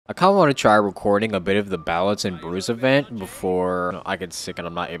I kind of want to try recording a bit of the Ballots and Brews event before I get sick and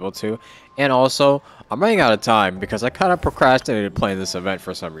I'm not able to. And also, I'm running out of time because I kind of procrastinated playing this event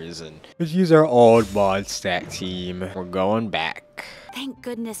for some reason. Let's use our old mondstadt team. We're going back. Thank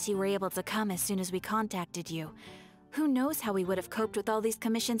goodness you were able to come as soon as we contacted you. Who knows how we would have coped with all these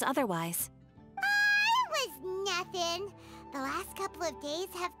commissions otherwise? It was nothing. The last couple of days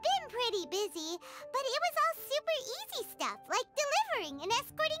have been pretty busy, but it was all super easy stuff, like delivering and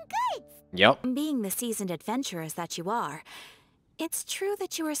escorting goods. Yep. Being the seasoned adventurers that you are, it's true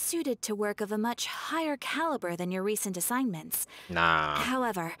that you are suited to work of a much higher caliber than your recent assignments. Nah.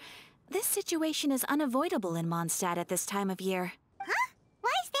 However, this situation is unavoidable in Mondstadt at this time of year. Huh?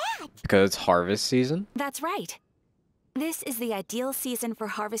 Why's that? Because it's harvest season? That's right. This is the ideal season for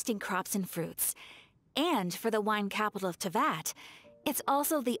harvesting crops and fruits. And for the wine capital of Teyvat, it's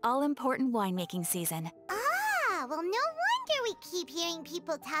also the all-important winemaking season. Ah, well, no wonder we keep hearing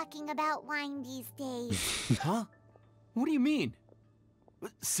people talking about wine these days. Huh? What do you mean?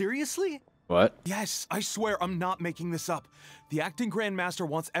 Seriously? What? Yes, I swear I'm not making this up. The acting Grand Master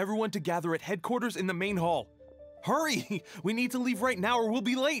wants everyone to gather at headquarters in the main hall. Hurry! We need to leave right now or we'll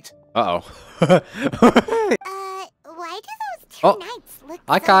be late. Uh-oh. Why do those two knights look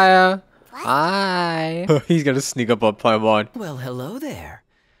Hi, so Kaya. flustered? Hi. He's gonna sneak up on Paimon. Well, hello there.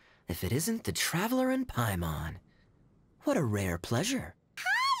 If it isn't the Traveler and Paimon. What a rare pleasure.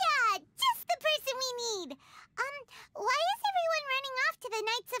 Hiya! Just the person we need! Why is everyone running off to the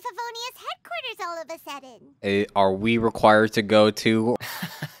Knights of Favonia's headquarters all of a sudden? Are we required to go to?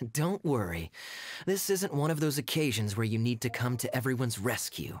 Don't worry. This isn't one of those occasions where you need to come to everyone's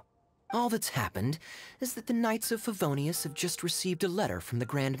rescue. All that's happened is that the Knights of Favonius have just received a letter from the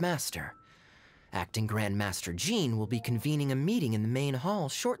Grand Master. Acting Grand Master Jean will be convening a meeting in the main hall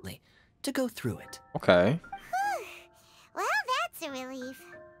shortly to go through it. Okay. Well, that's a relief.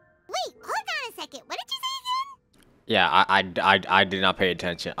 Wait, hold on a second. What did you say again? Yeah, I did not pay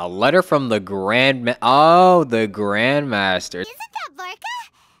attention. A letter from the the Grand Master. Isn't that Varka?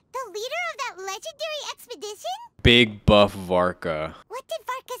 The leader of that legendary expedition? Big buff Varka. What did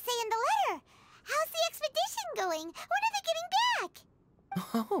Varka say in the letter? How's the expedition going? When are they getting back?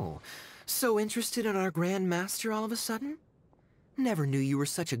 Oh, so interested in our Grand Master all of a sudden? Never knew you were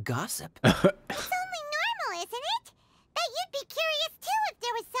such a gossip. It's only normal, isn't it? That you'd be curious too if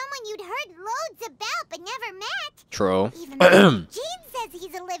there was someone you'd heard loads about but never met. True. Even though Jean says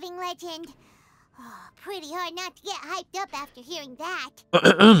he's a living legend. Oh, pretty hard not to get hyped up after hearing that.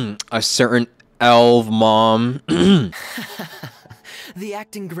 A certain elf mom. The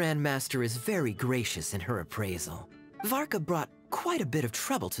acting Grand Master is very gracious in her appraisal. Varka brought quite a bit of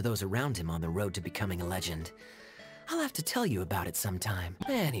trouble to those around him on the road to becoming a legend. I'll have to tell you about it sometime.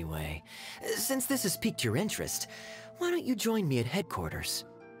 Anyway, since this has piqued your interest, why don't you join me at headquarters?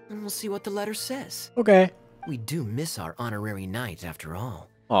 And we'll see what the letter says. Okay. We do miss our honorary knight, after all.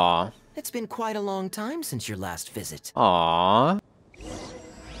 Aw. It's been quite a long time since your last visit. Aw.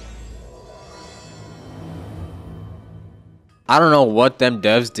 I don't know what them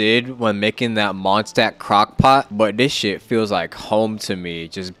devs did when making that mondstadt crockpot, but this shit feels like home to me,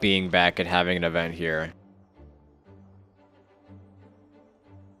 just being back and having an event here.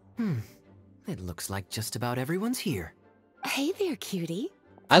 It looks like just about everyone's here. Hey there, cutie.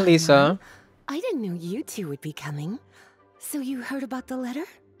 Hi, Lisa. I didn't know you two would be coming. So you heard about the letter?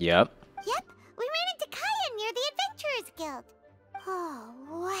 Yep. Yep, we ran into Kaya near the Adventurers Guild. Oh,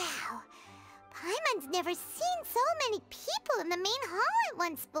 wow. Paimon's never seen so many people in the main hall at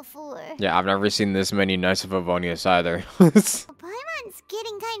once before. Yeah, I've never seen this many Knights of Favonius either. Paimon's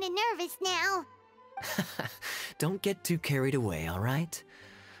getting kind of nervous now. Don't get too carried away, all right?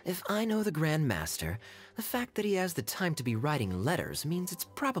 If I know the Grand Master, the fact that he has the time to be writing letters means it's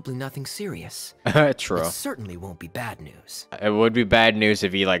probably nothing serious. True. It certainly won't be bad news. It would be bad news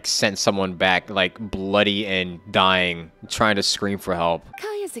if he, like, sent someone back, like, bloody and dying, trying to scream for help.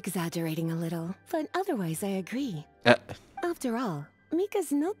 Kaya's exaggerating a little, but otherwise I agree. Uh, After all,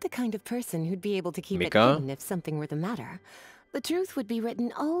 Mika's not the kind of person who'd be able to keep it Mika? hidden if something were the matter. The truth would be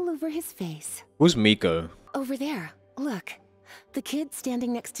written all over his face. Who's Mika? Over there, look. The kid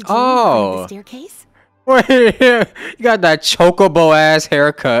standing next to Jean Oh. behind the staircase? Wait, you got that chocobo-ass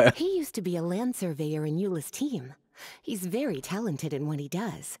haircut. He used to be a land surveyor in Eula's team. He's very talented in what he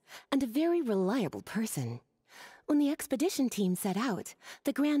does, and a very reliable person. When the expedition team set out,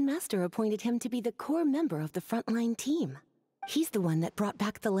 the Grand Master appointed him to be the core member of the frontline team. He's the one that brought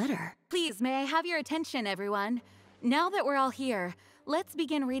back the letter. Please, may I have your attention, everyone? Now that we're all here, let's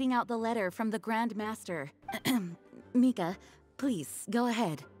begin reading out the letter from the Grand Master. Mika, please, go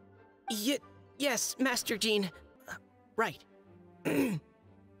ahead. Yes, Master Jean. Right.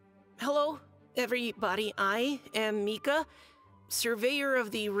 Hello, everybody. I am Mika, surveyor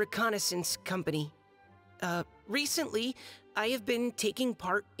of the Reconnaissance Company. Recently, I have been taking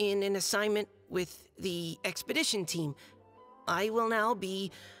part in an assignment with the expedition team. I will now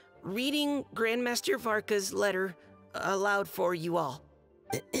be reading Grandmaster Varka's letter aloud for you all.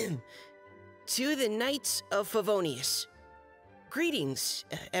 To the Knights of Favonius. Greetings,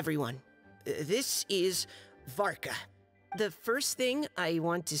 everyone. This is Varka. The first thing I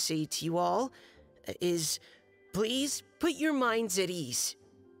want to say to you all is please put your minds at ease.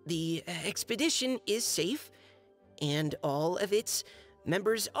 The expedition is safe, and all of its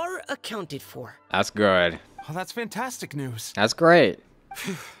members are accounted for. That's good. Oh, that's fantastic news. That's great.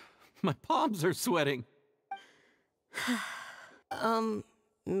 My palms are sweating.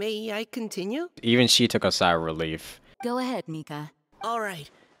 May I continue? Even she took a sigh of relief. Go ahead, Mika. All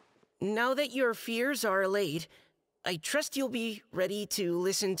right. Now that your fears are allayed, I trust you'll be ready to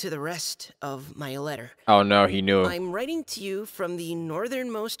listen to the rest of my letter. Oh no, he knew. I'm writing to you from the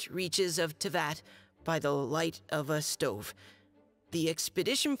northernmost reaches of Teyvat by the light of a stove. The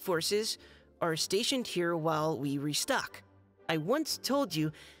expedition forces are stationed here while we restock. I once told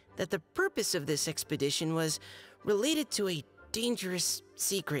you that the purpose of this expedition was related to a dangerous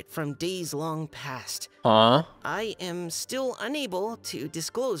secret from days long past. Huh? I am still unable to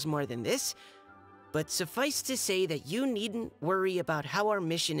disclose more than this, but suffice to say that you needn't worry about how our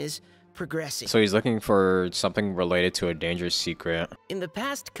mission is progressing. So he's looking for something related to a dangerous secret. In the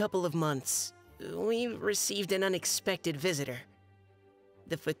past couple of months, we received an unexpected visitor.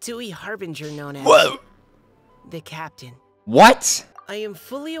 The Fatui Harbinger known as... Whoa! The Captain. What? I am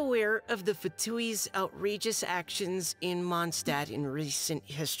fully aware of the Fatui's outrageous actions in Mondstadt in recent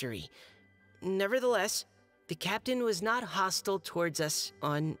history. Nevertheless, the Captain was not hostile towards us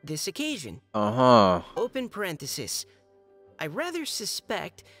on this occasion. Uh-huh. Open parenthesis. I rather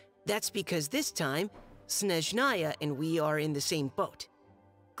suspect that's because this time, Snezhnaya and we are in the same boat.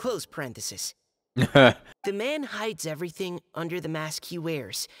 Close parenthesis. The man hides everything under the mask he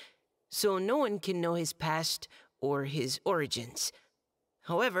wears, so no one can know his past or his origins.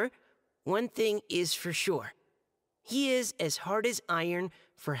 However, one thing is for sure. He is as hard as iron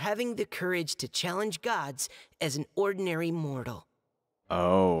for having the courage to challenge gods as an ordinary mortal.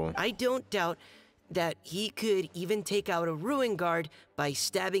 Oh. I don't doubt that he could even take out a ruin guard by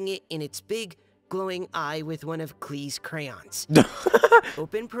stabbing it in its big, glowing eye with one of Klee's crayons.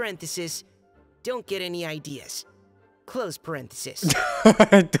 Open parenthesis, don't get any ideas. Close parenthesis.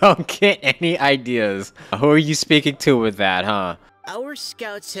 Don't get any ideas. Who are you speaking to with that, huh? Our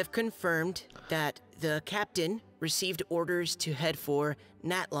scouts have confirmed that the captain received orders to head for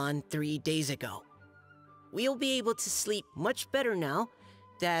Natlan 3 days ago. We'll be able to sleep much better now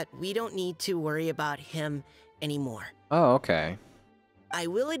that we don't need to worry about him anymore. Oh, okay. I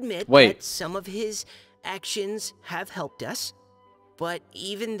will admit Wait. that some of his actions have helped us, but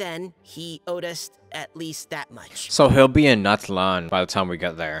even then, he owed us at least that much. So he'll be in Natlan by the time we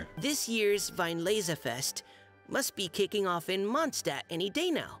get there. This year's Weinlesefest must be kicking off in Mondstadt any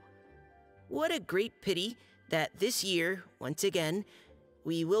day now. What a great pity that this year, once again,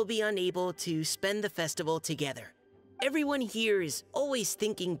 we will be unable to spend the festival together. Everyone here is always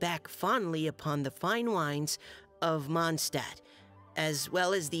thinking back fondly upon the fine wines of Mondstadt, as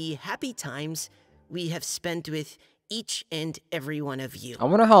well as the happy times we have spent with each and every one of you. I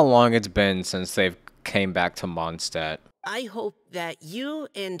wonder how long it's been since they've came back to Mondstadt. I hope that you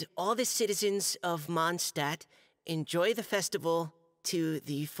and all the citizens of Mondstadt enjoy the festival to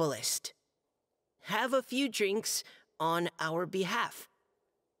the fullest. Have a few drinks on our behalf.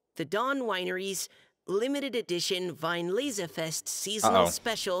 The Dawn Winery's limited edition Weinlesefest seasonal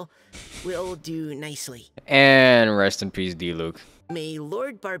special will do nicely. And rest in peace, D-Luke. May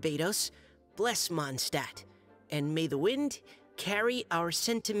Lord Barbados bless Mondstadt, and may the wind carry our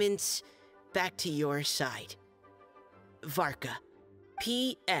sentiments back to your side. Varka.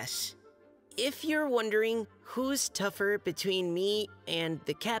 P.S. If you're wondering who's tougher between me and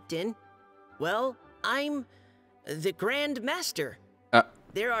the captain, well, I'm the Grand Master.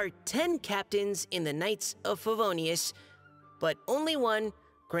 There are 10 captains in the Knights of Favonius, but only one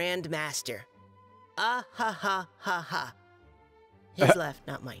Grand Master. Ah ha ha ha ha. His laugh,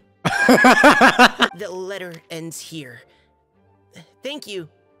 not mine. The letter ends here. Thank you,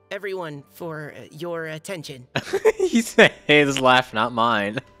 everyone, for your attention. He said, his laugh, not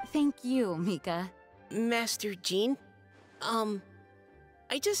mine. Thank you, Mika. Master Jean,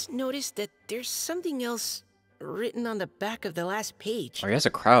 I just noticed that there's something else written on the back of the last page. Oh, he has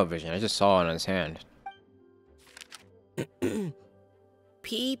a crowd vision. I just saw it on his hand.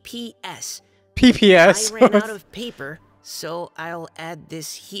 PPS. PPS? I ran out of paper, so I'll add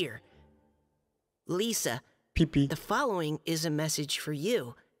this here. Lisa, Pee-pee. the following is a message for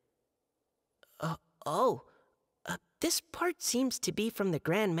you. This part seems to be from the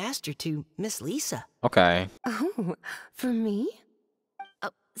Grand Master to Miss Lisa. Okay. Oh, for me?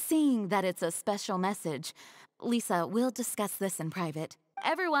 Seeing that it's a special message, Lisa, we'll discuss this in private.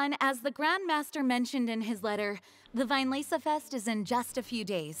 Everyone, as the Grand Master mentioned in his letter, the Vinelesa Fest is in just a few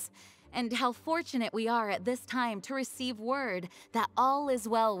days. And how fortunate we are at this time to receive word that all is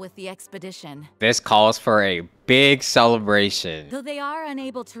well with the expedition. This calls for a big celebration. Though they are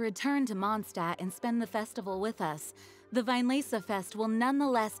unable to return to Mondstadt and spend the festival with us, the Vinelesa Fest will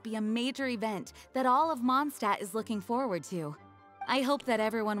nonetheless be a major event that all of Mondstadt is looking forward to. I hope that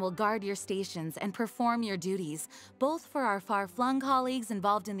everyone will guard your stations and perform your duties, both for our far-flung colleagues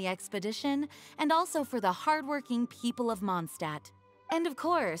involved in the expedition and also for the hardworking people of Mondstadt. And of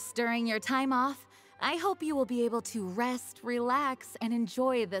course, during your time off, I hope you will be able to rest, relax, and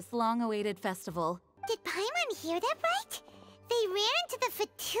enjoy this long-awaited festival. Did Paimon hear that right? They ran into the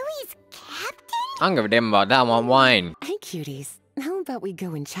Fatui's captain? I don't give a damn about that one. Wine. Hey, cuties. How about we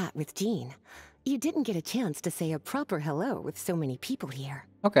go and chat with Jean? You didn't get a chance to say a proper hello with so many people here.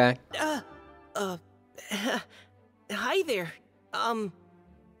 Okay. Hi there.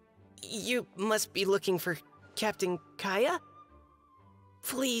 You must be looking for Captain Kaya?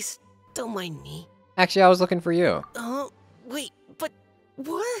 Please, don't mind me. Actually, I was looking for you. Oh, wait, but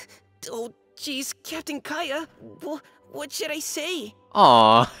what? Oh, jeez, Captain Kaya, what should I say?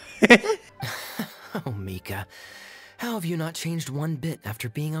 Aw. Oh, Mika. How have you not changed one bit after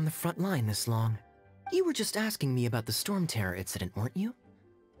being on the front line this long? You were just asking me about the Storm Terror incident, weren't you?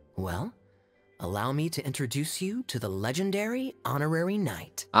 Well, allow me to introduce you to the legendary Honorary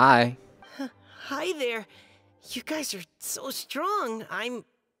Knight. Hi. Hi there. You guys are so strong. I'm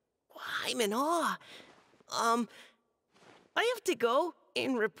in awe. I have to go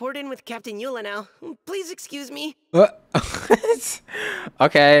and report in with Captain Eula now. Please excuse me. What?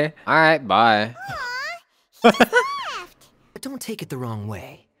 Okay. Alright, bye. But don't take it the wrong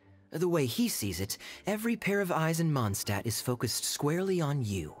way. The way he sees it, every pair of eyes in Mondstadt is focused squarely on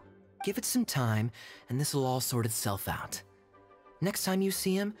you. Give it some time, and this will all sort itself out. Next time you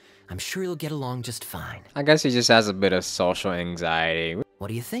see him, I'm sure you'll get along just fine. I guess he just has a bit of social anxiety. What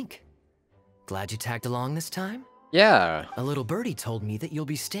do you think? Glad you tagged along this time? Yeah. A little birdie told me that you'll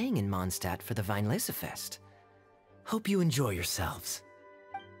be staying in Mondstadt for the Vinelesa Fest. Hope you enjoy yourselves.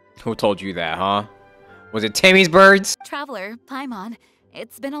 Who told you that, huh? Was it Tammy's birds? Traveler, Paimon,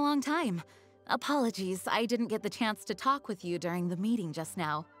 it's been a long time. Apologies, I didn't get the chance to talk with you during the meeting just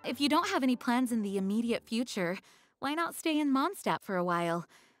now. If you don't have any plans in the immediate future, why not stay in Mondstadt for a while?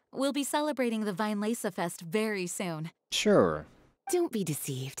 We'll be celebrating the Vinelesa Fest very soon. Sure. Don't be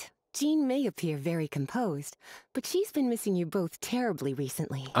deceived. Jean may appear very composed, but she's been missing you both terribly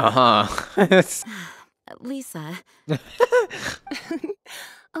recently. Uh-huh. Lisa.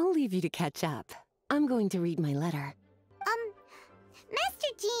 I'll leave you to catch up. I'm going to read my letter. Master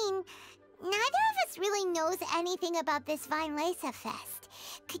Jean, neither of us really knows anything about this Vinelesa Fest.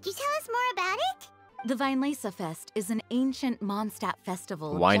 Could you tell us more about it? The Vinelesa Fest is an ancient Mondstadt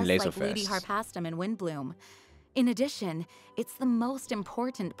festival, Vinelesa just like Lady Fest. Harpastum and Windbloom. In addition, it's the most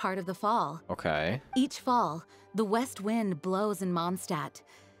important part of the fall. Okay. Each fall, the west wind blows in Mondstadt.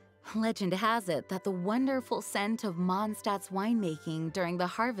 Legend has it that the wonderful scent of Mondstadt's winemaking during the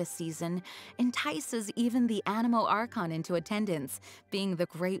harvest season entices even the Animo Archon into attendance, being the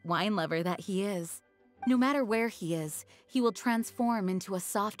great wine lover that he is. No matter where he is, he will transform into a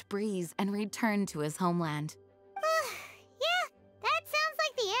soft breeze and return to his homeland. Yeah, that sounds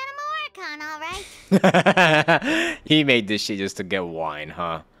like the Animo Archon, all right. He made this shit just to get wine,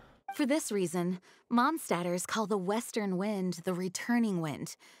 huh? For this reason, Mondstadters call the western wind the returning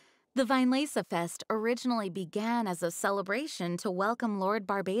wind. The Vinelesa Fest originally began as a celebration to welcome Lord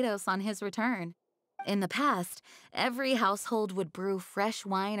Barbados on his return. In the past, every household would brew fresh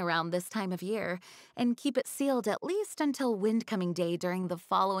wine around this time of year and keep it sealed at least until Windcoming Day during the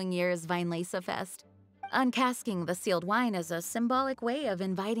following year's Vinelesa Fest. Uncasking the sealed wine is a symbolic way of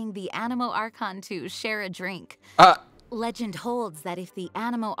inviting the Animo Archon to share a drink. Legend holds that if the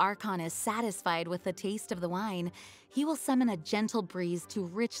Animo Archon is satisfied with the taste of the wine, he will summon a gentle breeze to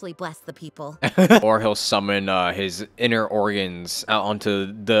richly bless the people. Or he'll summon his inner organs out onto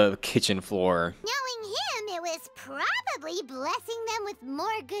the kitchen floor. Knowing him, it was probably blessing them with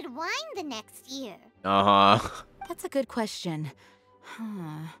more good wine the next year. Uh-huh. That's a good question.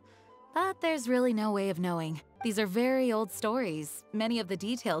 But there's really no way of knowing. These are very old stories. Many of the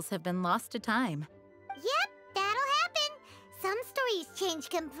details have been lost to time. Yep, that'll happen. Some stories change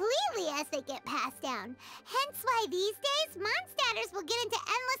completely as they get passed down. Hence why these days, Mondstatters will get into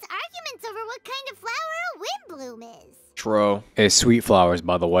endless arguments over what kind of flower a wind bloom is. True. It's sweet flowers,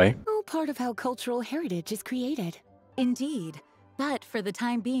 by the way. All part of how cultural heritage is created. Indeed. But for the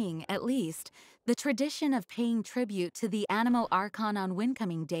time being, at least, the tradition of paying tribute to the Animo Archon on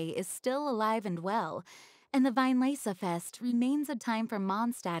Windcoming Day is still alive and well, and the Weinlese Fest remains a time for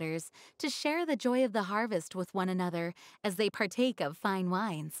Mondstadters to share the joy of the harvest with one another as they partake of fine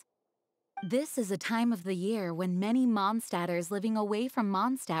wines. This is a time of the year when many Mondstadters living away from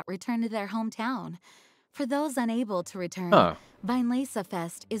Mondstadt return to their hometown. For those unable to return, Weinlese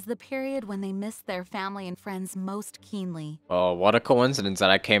Fest is the period when they miss their family and friends most keenly. Oh, what a coincidence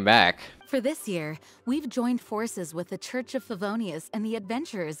that I came back. For this year, we've joined forces with the Church of Favonius and the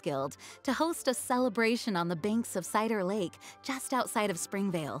Adventurers Guild to host a celebration on the banks of Cider Lake, just outside of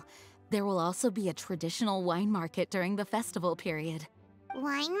Springvale. There will also be a traditional wine market during the festival period.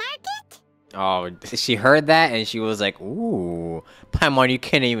 Wine market? Oh, she heard that and she was like, ooh, Paimon, you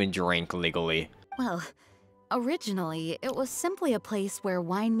can't even drink legally. Well, originally, it was simply a place where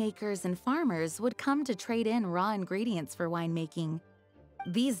winemakers and farmers would come to trade in raw ingredients for winemaking.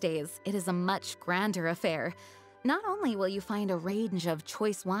 These days, it is a much grander affair. Not only will you find a range of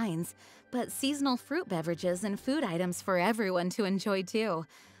choice wines, but seasonal fruit beverages and food items for everyone to enjoy too.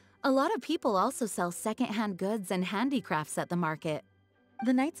 A lot of people also sell secondhand goods and handicrafts at the market.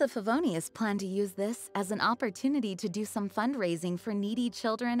 The Knights of Favonius plan to use this as an opportunity to do some fundraising for needy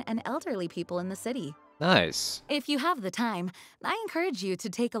children and elderly people in the city. Nice. If you have the time, I encourage you to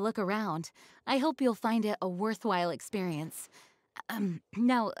take a look around. I hope you'll find it a worthwhile experience.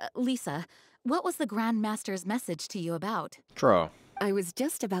 Now, Lisa, what was the Grand Master's message to you about? True. I was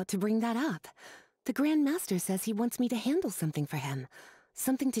just about to bring that up. The Grand Master says he wants me to handle something for him.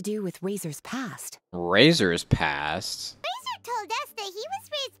 Something to do with Razor's past. Razor's past? Razor told us that he was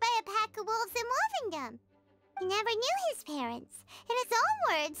raised by a pack of wolves in Wolvendom. He never knew his parents. In his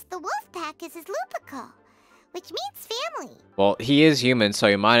own words, the wolf pack is his lupical, which means family. Well, he is human, so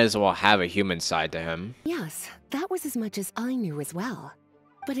he might as well have a human side to him. Yes, that was as much as I knew as well.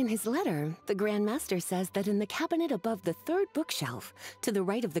 But in his letter, the Grand Master says that in the cabinet above the third bookshelf, to the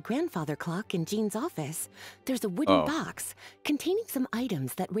right of the grandfather clock in Jean's office, there's a wooden box containing some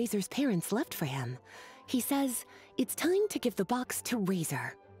items that Razor's parents left for him. He says it's time to give the box to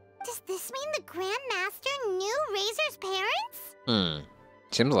Razor. Does this mean the Grand Master knew Razor's parents?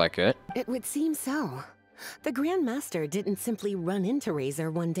 Seems like it. It would seem so. The Grand Master didn't simply run into Razor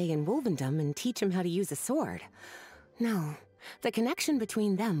one day in Wolvendom and teach him how to use a sword. No. The connection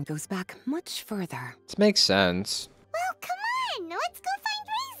between them goes back much further. This makes sense. Well, come on! Let's go find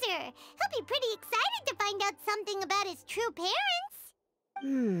Razor! He'll be pretty excited to find out something about his true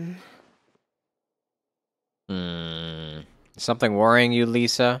parents! Something worrying you,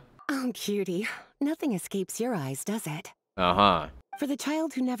 Lisa? Oh, cutie. Nothing escapes your eyes, does it? Uh-huh. For the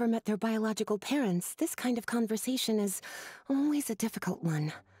child who never met their biological parents, this kind of conversation is always a difficult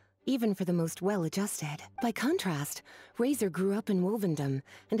one. Even for the most well-adjusted. By contrast, Razor grew up in Wolvendom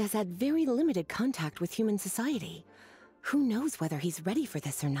and has had very limited contact with human society. Who knows whether he's ready for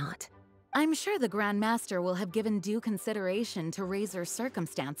this or not? I'm sure the Grand Master will have given due consideration to Razor's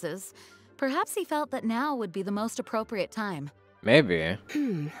circumstances. Perhaps he felt that now would be the most appropriate time. Maybe.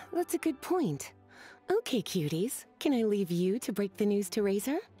 That's a good point. Okay, cuties. Can I leave you to break the news to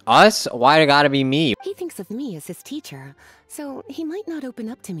Razor? Us? Why it gotta be me? He thinks of me as his teacher, so he might not open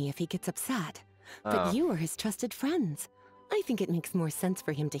up to me if he gets upset. But you are his trusted friends. I think it makes more sense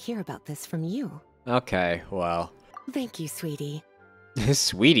for him to hear about this from you. Okay, well. Thank you, sweetie.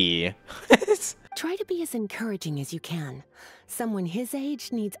 Sweetie. Try to be as encouraging as you can. Someone his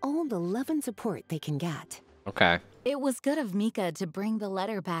age needs all the love and support they can get. Okay. It was good of Mika to bring the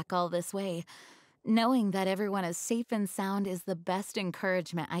letter back all this way. Knowing that everyone is safe and sound is the best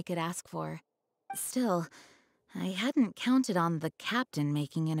encouragement I could ask for. Still, I hadn't counted on the captain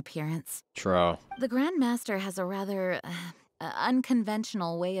making an appearance. True. The Grand Master has a rather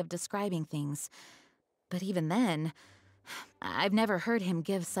unconventional way of describing things. But even then, I've never heard him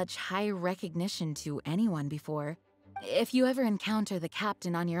give such high recognition to anyone before. If you ever encounter the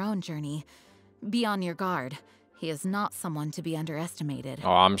captain on your own journey, be on your guard. He is not someone to be underestimated. Oh,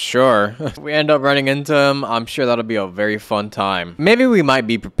 I'm sure. If we end up running into him, I'm sure that'll be a very fun time. Maybe we might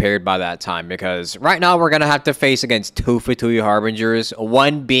be prepared by that time, because right now we're gonna have to face against two Fatui Harbingers,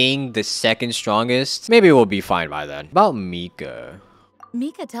 one being the second strongest. Maybe we'll be fine by then. About Mika.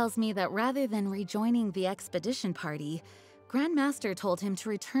 Mika tells me that rather than rejoining the expedition party, Grand Master told him to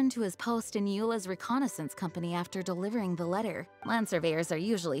return to his post in Eula's reconnaissance company after delivering the letter. Land surveyors are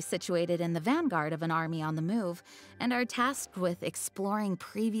usually situated in the vanguard of an army on the move and are tasked with exploring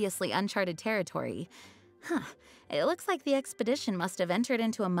previously uncharted territory. Huh. It looks like the expedition must have entered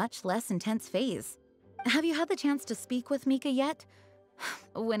into a much less intense phase. Have you had the chance to speak with Mika yet?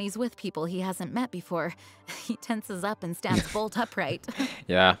 When he's with people he hasn't met before, he tenses up and stands bolt upright.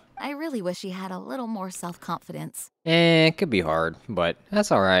 Yeah. I really wish he had a little more self-confidence. It could be hard, but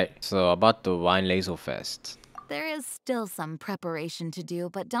that's alright. So, about the Weinlaserfest. There is still some preparation to do,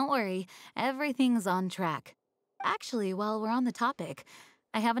 but don't worry, everything's on track. Actually, while we're on the topic,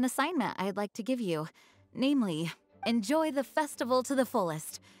 I have an assignment I'd like to give you. Namely, enjoy the festival to the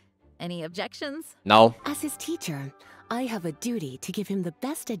fullest. Any objections? No. As his teacher, I have a duty to give him the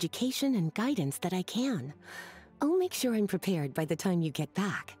best education and guidance that I can. I'll make sure I'm prepared by the time you get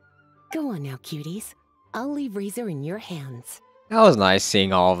back. Go on now, cuties. I'll leave Razor in your hands. That was nice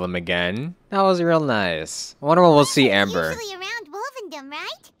seeing all of them again. That was real nice. I wonder when we'll see Amber. Usually around Wolvendom,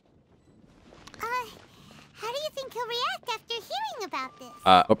 right? How do you think he'll react after hearing about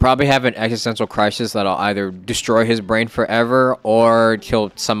this? We'll probably have an existential crisis that'll either destroy his brain forever, or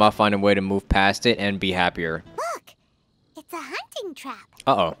he'll somehow find a way to move past it and be happier. Look! It's a hunting trap.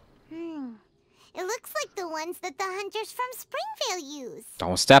 Uh-oh. It looks like the ones that the hunters from Springvale use.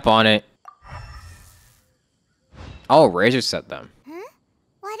 Don't step on it. Oh, Razor set them. Huh?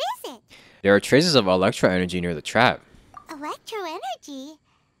 What is it? There are traces of electro energy near the trap. Electro energy?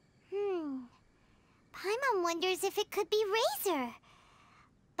 Paimon wonders if it could be Razor.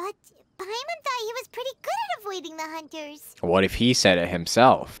 But Paimon thought he was pretty good at avoiding the hunters. What if he said it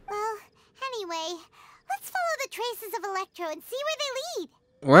himself? Well, anyway, let's follow the traces of Electro and see where they lead.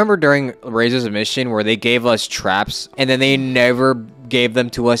 Remember during Razor's mission where they gave us traps and then they never gave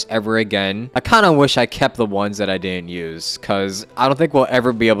them to us ever again? I kind of wish I kept the ones that I didn't use, because I don't think we'll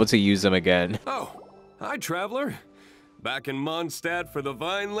ever be able to use them again. Oh, hi, traveler. Back in Mondstadt for the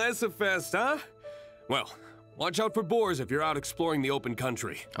Weinlaserfest, huh? Well, watch out for boars if you're out exploring the open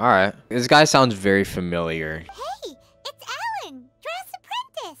country. Alright. This guy sounds very familiar. Hey, it's Alan, Dress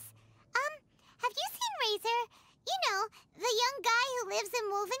Apprentice. Have you seen Razor? You know, the young guy who lives in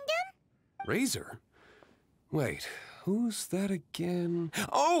Wolvendom? Razor? Wait, who's that again?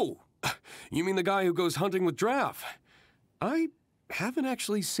 Oh! You mean the guy who goes hunting with Draff? I haven't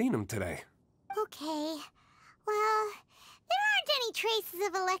actually seen him today. Okay. Well, there aren't any traces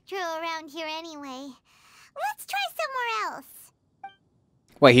of Electro around here anyway. Let's try somewhere else.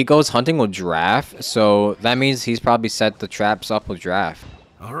 Wait, he goes hunting with Draff? So that means he's probably set the traps up with Draff.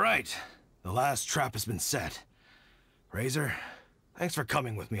 All right. The last trap has been set. Razor, thanks for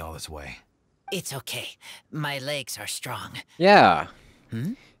coming with me all this way. It's okay. My legs are strong. Yeah.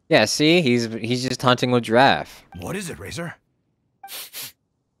 Yeah, see? He's just hunting with Draff. What is it, Razor?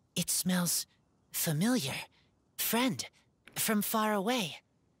 It smells familiar. Friend, from far away.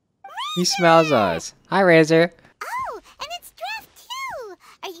 He smells us. Hi, Razor. Oh, and it's Draft too!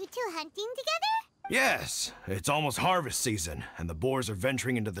 Are you two hunting together? Yes, it's almost harvest season, and the boars are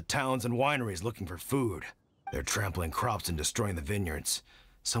venturing into the towns and wineries looking for food. They're trampling crops and destroying the vineyards.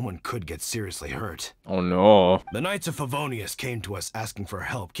 Someone could get seriously hurt. Oh no. The Knights of Favonius came to us asking for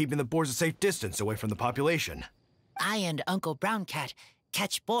help keeping the boars a safe distance away from the population. I and Uncle Brown Cat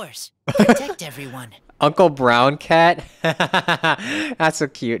catch boars. Protect everyone. Uncle Brown Cat? That's a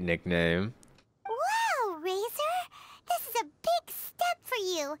cute nickname. Wow, Razor! This is a big step for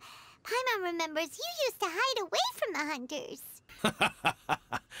you. Paimon remembers you used to hide away from the hunters.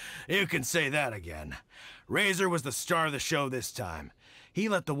 You can say that again. Razor was the star of the show this time. He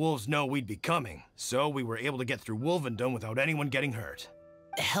let the wolves know we'd be coming, so we were able to get through Wolvendom without anyone getting hurt.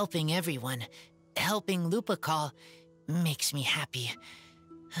 Helping everyone, helping Lupercal, makes me happy.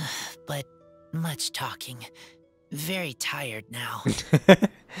 But much talking. Very tired now.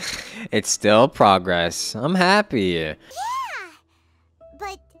 It's still progress. I'm happy. Yeah!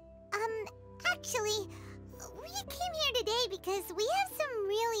 But, actually, we came here today because we have some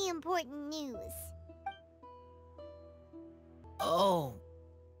really important news. Oh.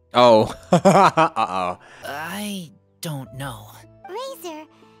 Oh. Uh-oh. I don't know. Razor,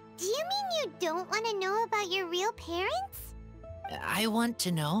 do you mean you don't want to know about your real parents? I want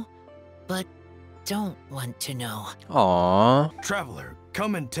to know, but don't want to know. Aww. Traveler,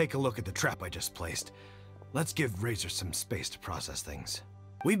 come and take a look at the trap I just placed. Let's give Razor some space to process things.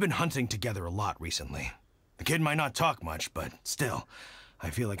 We've been hunting together a lot recently. The kid might not talk much, but still,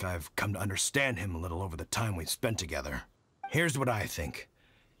 I feel like I've come to understand him a little over the time we've spent together. Here's what I think.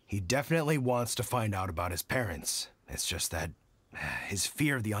 He definitely wants to find out about his parents. It's just that his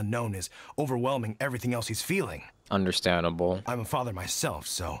fear of the unknown is overwhelming everything else he's feeling. Understandable. I'm a father myself,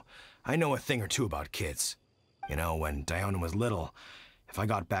 so I know a thing or two about kids. You know, when Diona was little, if I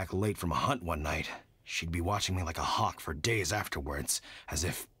got back late from a hunt one night, she'd be watching me like a hawk for days afterwards, as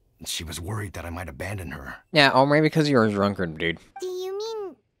if She was worried that I might abandon her. Yeah, or maybe because you're a drunkard, dude. Do you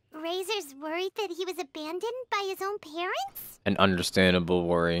mean Razor's worried that he was abandoned by his own parents? An understandable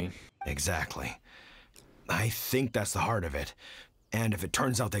worry. Exactly. I think that's the heart of it. And if it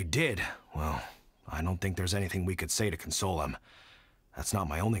turns out they did, well, I don't think there's anything we could say to console him. That's not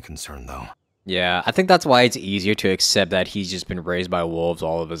my only concern, though. Yeah, I think that's why it's easier to accept that he's just been raised by wolves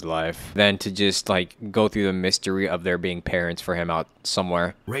all of his life than to just, like, go through the mystery of there being parents for him out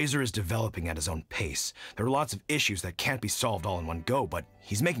somewhere. Razor is developing at his own pace. There are lots of issues that can't be solved all in one go, but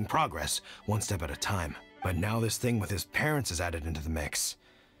he's making progress, one step at a time. But now this thing with his parents is added into the mix.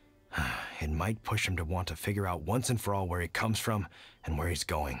 It might push him to want to figure out once and for all where he comes from and where he's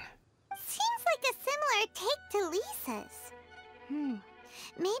going. Seems like a similar take to Lisa's.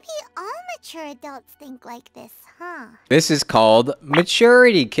 Maybe all mature adults think like this, huh? This is called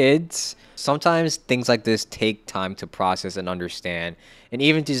maturity, kids. Sometimes things like this take time to process and understand, and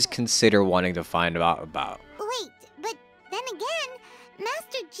even to just consider wanting to find out about. Wait, but then again,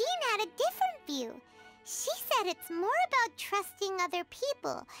 Master Jean had a different view. She said it's more about trusting other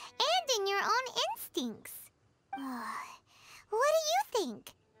people and in your own instincts. What do you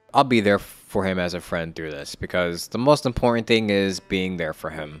think? I'll be there for him as a friend through this, because the most important thing is being there for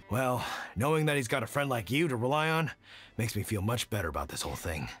him. Well, knowing that he's got a friend like you to rely on makes me feel much better about this whole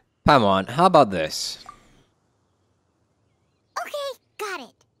thing. Paimon, how about this? Okay, got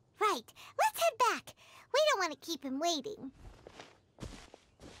it. Right, let's head back. We don't want to keep him waiting.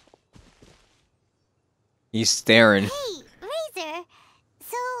 He's staring. Hey, Razor.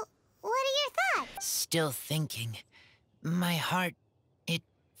 So, what are your thoughts? Still thinking. My heart, it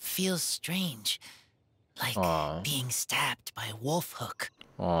feels strange. Like being stabbed by a wolf hook.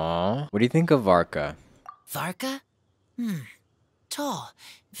 Aww. What do you think of Varka? Varka? Tall,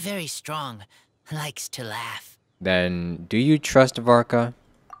 very strong, likes to laugh. Then, do you trust Varka?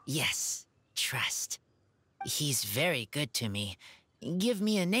 Yes, trust. He's very good to me. Give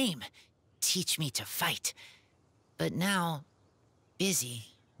me a name. Teach me to fight. But now, busy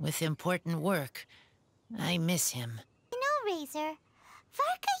with important work. I miss him. You know, Razor,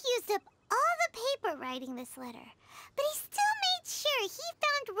 Varka used up all the paper writing this letter, but he still made sure he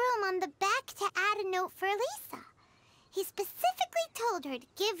found room on the back to add a note for Lisa. He specifically told her to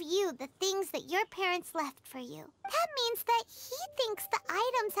give you the things that your parents left for you. That means that he thinks the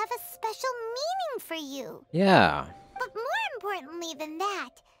items have a special meaning for you. Yeah. But more importantly than that,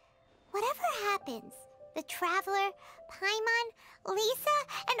 whatever happens, the Traveler, Paimon, Lisa,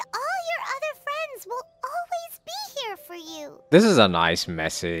 and all your other friends will always be here for you. This is a nice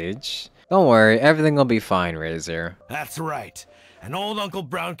message. Don't worry, everything will be fine, Razor. That's right. And old Uncle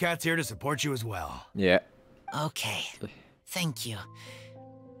Brown Cat's here to support you as well. Yeah. Okay, thank you.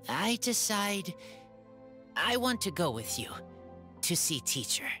 I decide I want to go with you to see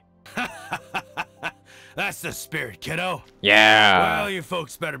teacher. That's the spirit, kiddo. Yeah. Well, you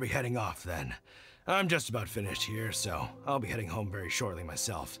folks better be heading off then. I'm just about finished here, so I'll be heading home very shortly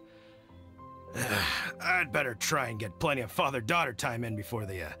myself. I'd better try and get plenty of father-daughter time in before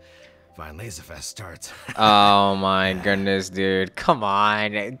the Fine Laser Fest starts. Oh my goodness, dude. Come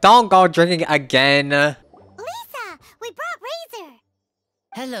on. Don't go drinking again. Lisa, we brought Razor.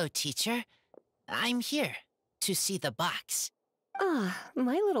 Hello, teacher. I'm here to see the box. Ah,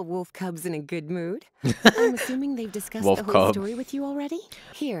 my little wolf cub's in a good mood. I'm assuming they've discussed Wolf the whole cub. story with you already?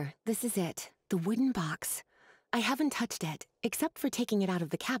 Here, this is it. The wooden box. I haven't touched it, except for taking it out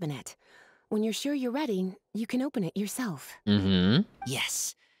of the cabinet. When you're sure you're ready, you can open it yourself. Mm-hmm.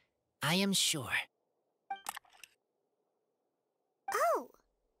 Yes, I am sure. Oh,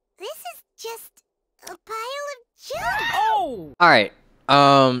 this is just a pile of junk. Oh! Alright.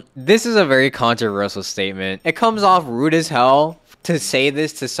 This is a very controversial statement. It comes off rude as hell to say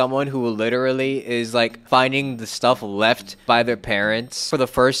this to someone who literally is like finding the stuff left by their parents for the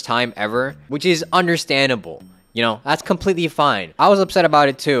first time ever, which is understandable. You know, that's completely fine. I was upset about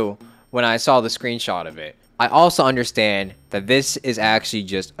it too when I saw the screenshot of it. I also understand that this is actually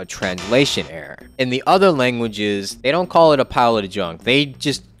just a translation error. In the other languages, they don't call it a pile of junk. They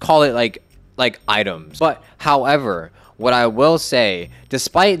just call it like items. But however, what I will say,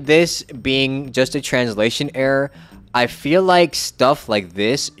 despite this being just a translation error, I feel like stuff like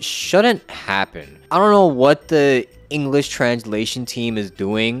this shouldn't happen. I don't know what the English translation team is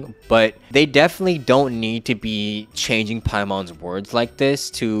doing, but they definitely don't need to be changing Paimon's words like this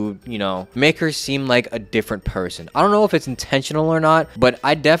to, you know, make her seem like a different person. I don't know if it's intentional or not, but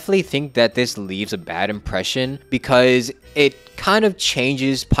I definitely think that this leaves a bad impression because it kind of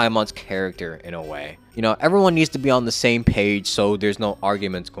changes Paimon's character in a way. You know, everyone needs to be on the same page so there's no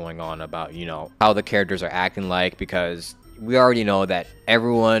arguments going on about, you know, how the characters are acting like, because we already know that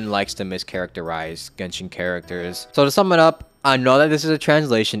everyone likes to mischaracterize Genshin characters. So to sum it up, I know that this is a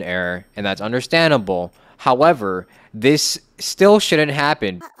translation error, and that's understandable. However, this still shouldn't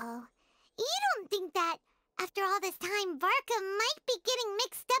happen. Uh-oh. You don't think that, after all this time, Varka might be getting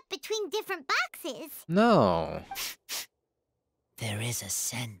mixed up between different boxes? No. There is a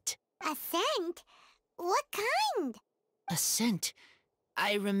scent. A scent? What kind? A scent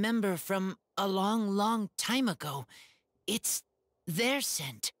I remember from a long, long time ago. It's their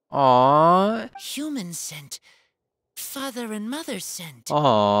scent. Aww. Human scent. Father and mother scent.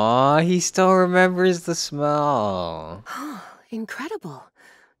 Aww, he still remembers the smell. Incredible.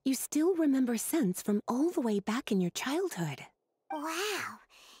 You still remember scents from all the way back in your childhood. Wow.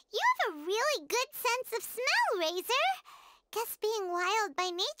 You have a really good sense of smell, Razor. Guess being wild by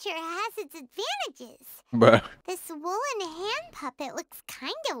nature has its advantages. Bruh. This woolen hand puppet looks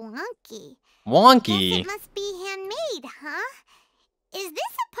kind of wonky. Wonky? Guess it must be handmade, huh? Is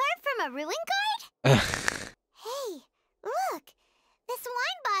this a part from a ruin guard? Hey, look! This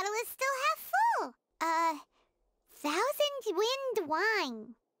wine bottle is still half full. Thousand Wind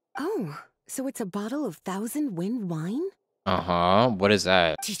wine. Oh, so it's a bottle of Thousand Wind wine? Uh-huh, what is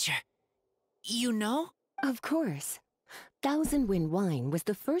that? Teacher, you know? Of course. Thousand Wind wine was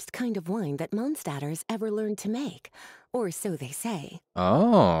the first kind of wine that Mondstadters ever learned to make, or so they say.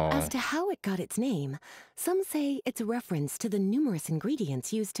 Oh. As to how it got its name, some say it's a reference to the numerous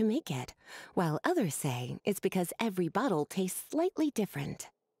ingredients used to make it, while others say it's because every bottle tastes slightly different.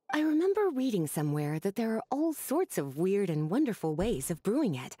 I remember reading somewhere that there are all sorts of weird and wonderful ways of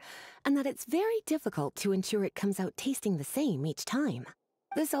brewing it, and that it's very difficult to ensure it comes out tasting the same each time.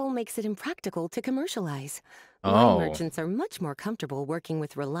 This all makes it impractical to commercialize. Wine merchants are much more comfortable working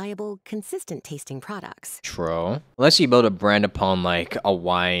with reliable, consistent tasting products. True. Unless you build a brand upon like a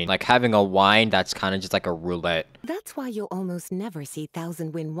wine, like having a wine that's kind of just like a roulette. That's why you'll almost never see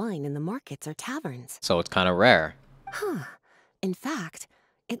Thousand Wind wine in the markets or taverns. So it's kind of rare. Huh. In fact,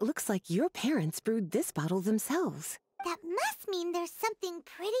 it looks like your parents brewed this bottle themselves. That must mean there's something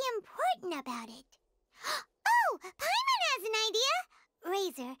pretty important about it. Oh, Paimon has an idea!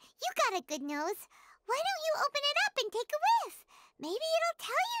 Razor, you got a good nose. Why don't you open it up and take a whiff? Maybe it'll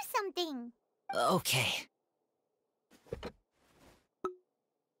tell you something. Okay.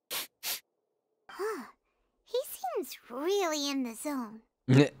 Huh. He seems really in the zone.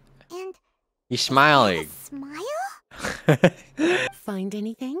 And He's smiling. smile? Find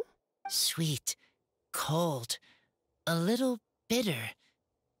anything? Sweet, cold, a little bitter.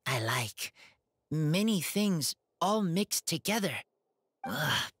 I like many things all mixed together.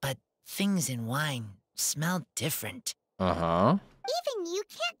 But things in wine smell different. Uh-huh. Even you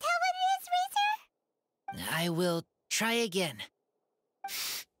can't tell what it is, Razor? I will try again.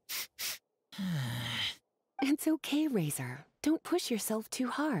 It's okay, Razor. Don't push yourself too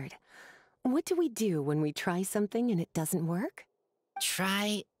hard. What do we do when we try something and it doesn't work?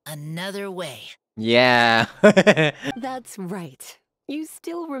 Try another way. Yeah. That's right. You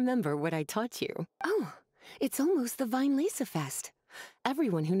still remember what I taught you. Oh, it's almost the Weinlese Fest.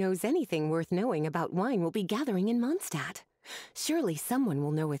 Everyone who knows anything worth knowing about wine will be gathering in Mondstadt. Surely someone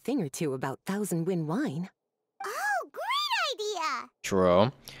will know a thing or two about Thousand Wind wine. Oh, great idea!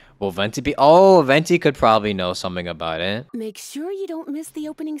 True. Will Venti be? Oh, Venti could probably know something about it. Make sure you don't miss the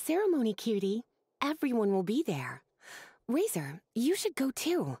opening ceremony, cutie. Everyone will be there. Razor, you should go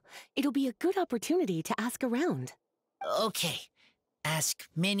too. It'll be a good opportunity to ask around. Okay. Ask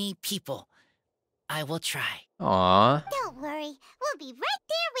many people. I will try. Aw. Don't worry, we'll be right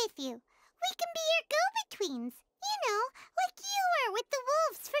there with you. We can be your go-betweens. You know, like you were with the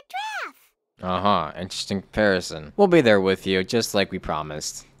wolves for Draft. Uh-huh. Interesting comparison. We'll be there with you, just like we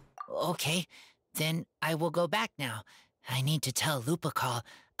promised. Okay, then I will go back now. I need to tell Lupacall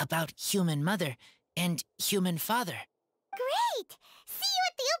about Human Mother and Human Father. Great! See you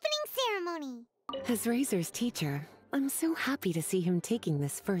at the opening ceremony. As Razor's teacher, I'm so happy to see him taking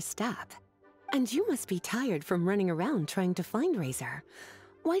this first step. And you must be tired from running around trying to find Razor.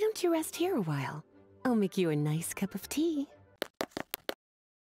 Why don't you rest here a while? I'll make you a nice cup of tea.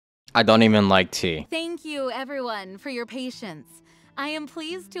 I don't even like tea. Thank you, everyone, for your patience. I am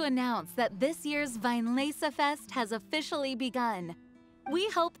pleased to announce that this year's Weinlese Fest has officially begun. We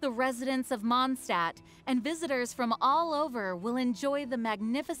hope the residents of Mondstadt and visitors from all over will enjoy the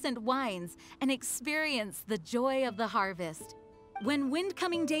magnificent wines and experience the joy of the harvest. When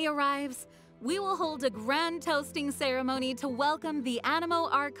Windcoming Day arrives, we will hold a grand toasting ceremony to welcome the Animo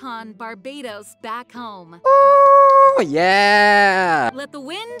Archon Barbados back home. Oh, yeah! Let the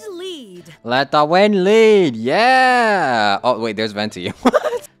wind lead. Let the wind lead, yeah! Oh, wait, there's Venti.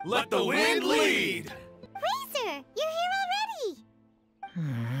 What? Let the wind lead! Razor, you're here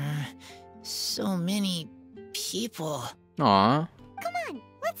So many people. Aw. Come on,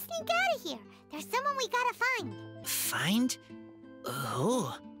 let's sneak out of here. There's someone we gotta find. Find? Who?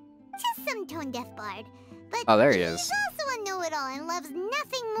 Just some tone-deaf bard. But Oh, there he is. he's also a know-it-all and loves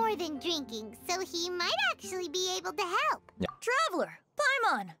nothing more than drinking, so he might actually be able to help. Traveler,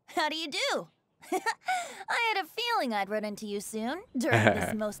 Paimon, how do you do? I had a feeling I'd run into you soon, during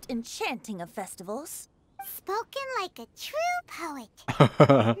this most enchanting of festivals. Spoken like a true poet.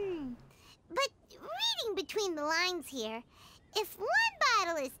 But reading between the lines here, if one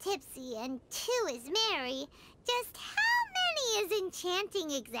bottle is tipsy and two is merry, just how many is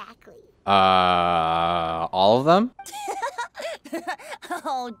enchanting exactly? All of them?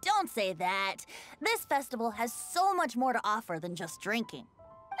 Oh, don't say that. This festival has so much more to offer than just drinking.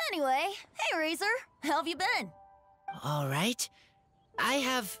 Anyway, hey Razor, how have you been? All right. I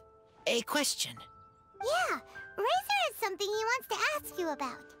have a question. Yeah, Razor has something he wants to ask you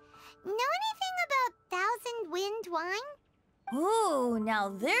about. Know anything about Thousand Wind wine? Ooh, now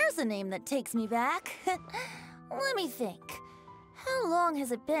there's a name that takes me back. Let me think. How long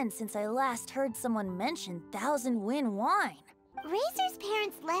has it been since I last heard someone mention Thousand Wind wine? Razor's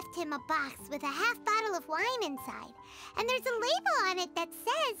parents left him a box with a half bottle of wine inside, and there's a label on it that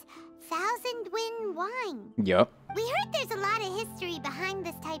says Thousand Wind wine. Yup. We heard there's a lot of history behind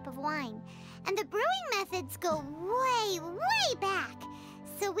this type of wine, and the brewing methods go way, way back.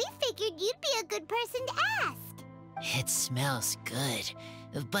 So we figured you'd be a good person to ask. It smells good,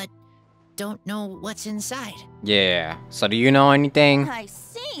 but don't know what's inside. Yeah. So do you know anything? I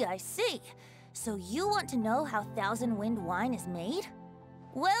see, I see. So you want to know how Thousand Wind wine is made?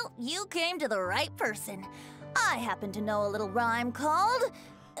 Well, you came to the right person. I happen to know a little rhyme called,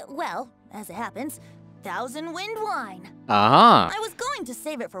 well, as it happens, Thousand Wind wine. Uh-huh. I was going to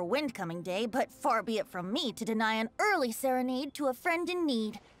save it for Windcoming Day, but far be it from me to deny an early serenade to a friend in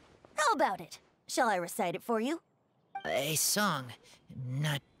need. How about it? Shall I recite it for you? A song.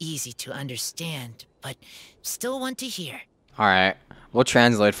 Not easy to understand, but still want to hear. Alright. We'll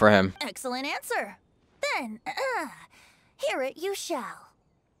translate for him. Excellent answer. Then, hear it you shall.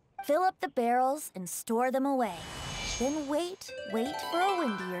 Fill up the barrels and store them away. Then wait for a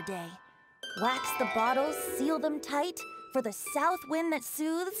windier day. Wax the bottles, seal them tight, for the south wind that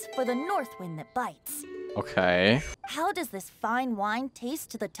soothes, for the north wind that bites. Okay. How does this fine wine taste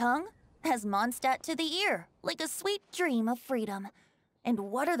to the tongue? As mondstadt to the ear, like a sweet dream of freedom. And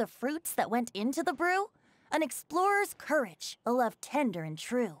what are the fruits that went into the brew? An explorer's courage, a love tender and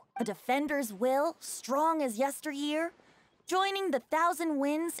true. A defender's will, strong as yesteryear. Joining the thousand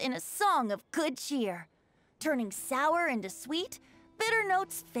winds in a song of good cheer. Turning sour into sweet, bitter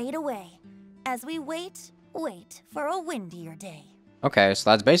notes fade away. As we wait for a windier day. Okay, so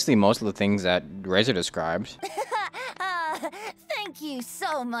that's basically most of the things that Razor described. Thank you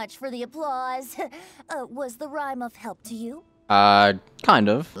so much for the applause. Was the rhyme of help to you? Kind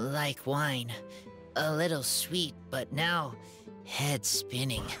of. Like wine. A little sweet, but now head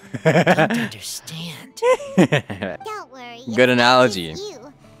spinning. Don't understand. Don't worry. Good it's analogy. not just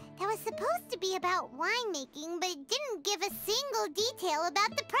you. That was supposed to be about winemaking, but it didn't give a single detail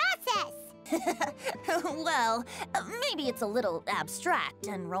about the process. Well, maybe it's a little abstract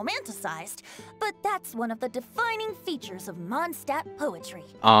and romanticized, but that's one of the defining features of mondstadt poetry.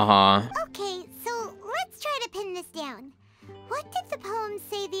 Uh-huh. Okay, so let's try to pin this down. What did the poem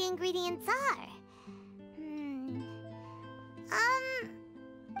say the ingredients are?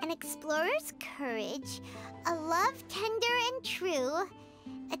 An explorer's courage, a love tender and true,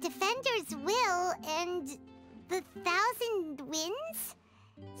 a defender's will, and the thousand winds?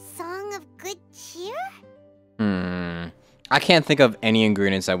 Song of good cheer? I can't think of any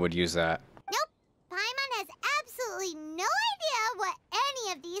ingredients that would use that. Nope. Paimon has absolutely no idea what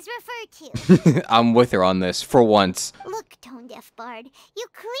any of these refer to. I'm with her on this, for once. Look, Tone-Deaf Bard, you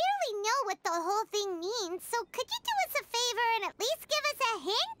clearly know what the whole thing means, so could you do us a favor and at least give us a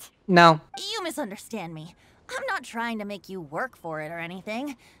hint? No. You misunderstand me. I'm not trying to make you work for it or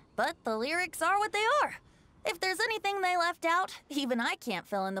anything, but the lyrics are what they are. If there's anything they left out, even I can't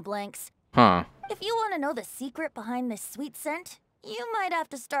fill in the blanks. Huh. If you want to know the secret behind this sweet scent, you might have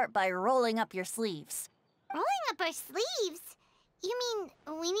to start by rolling up your sleeves. Rolling up our sleeves? You mean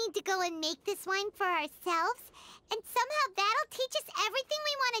we need to go and make this wine for ourselves, and somehow that'll teach us everything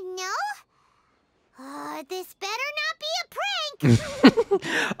we want to know? This better not be a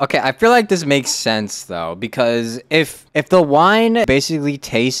prank! Okay, I feel like this makes sense though, because if the wine basically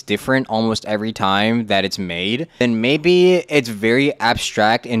tastes different almost every time that it's made, then maybe it's very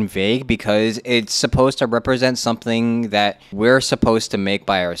abstract and vague because it's supposed to represent something that we're supposed to make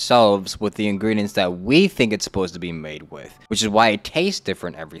by ourselves with the ingredients that we think it's supposed to be made with, which is why it tastes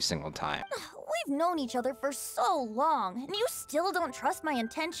different every single time. We've known each other for so long, and you still don't trust my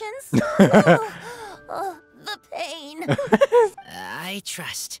intentions? The pain. I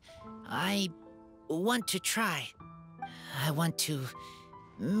trust. I want to try. I want to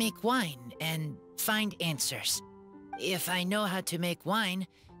make wine and find answers. If I know how to make wine,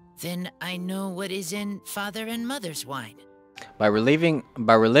 then I know what is in Father and Mother's wine. By reliving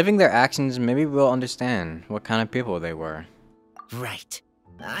their actions, maybe we'll understand what kind of people they were. Right.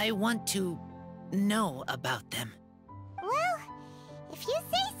 I want to know about them. Well, if you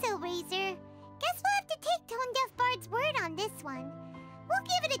say so, Razor, guess we'll have to take Tone Deaf Bard's word on this one. We'll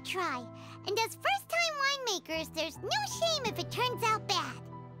give it a try, and as first-time winemakers, there's no shame if it turns out bad.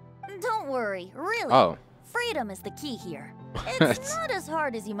 Don't worry, really. Oh. Freedom is the key here. It's not as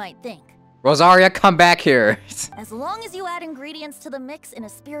hard as you might think. Rosaria, come back here. As long as you add ingredients to the mix in a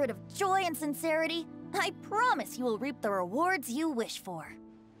spirit of joy and sincerity, I promise you will reap the rewards you wish for.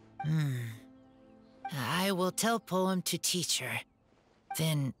 I will tell Poem to teach her.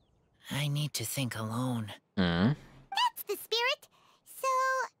 Then I need to think alone. That's the spirit. So,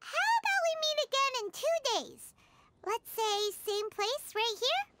 how about we meet again in 2 days? Let's say same place right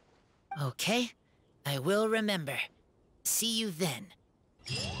here? Okay, I will remember. See you then.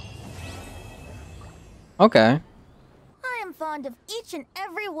 Okay. I am fond of each and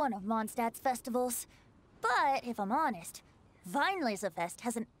every one of Mondstadt's festivals. But if I'm honest, Weinlesefest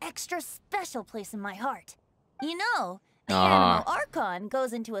has an extra special place in my heart. You know, the Animal Archon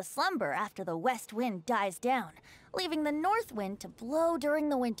goes into a slumber after the west wind dies down, leaving the north wind to blow during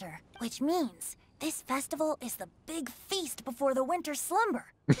the winter. Which means this festival is the big feast before the winter slumber.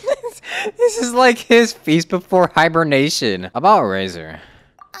 This is like his feast before hibernation. About Razor.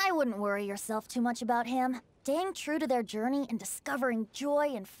 I wouldn't worry yourself too much about him. Staying true to their journey and discovering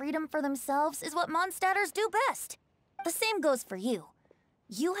joy and freedom for themselves is what Mondstatters do best. The same goes for you.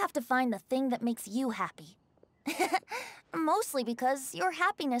 You have to find the thing that makes you happy. Mostly because your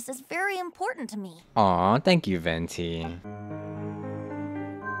happiness is very important to me. Aw, thank you, Venti.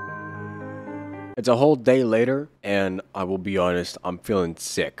 It's a whole day later, and I will be honest, I'm feeling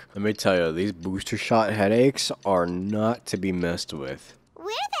sick. Let me tell you, these booster shot headaches are not to be messed with. Where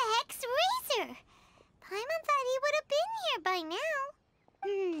the heck's Razor? Paimon thought he would have been here by now.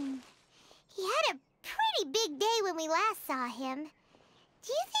 He had a pretty big day when we last saw him.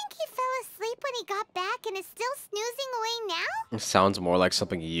 Do you think he fell asleep when he got back and is still snoozing away now? It sounds more like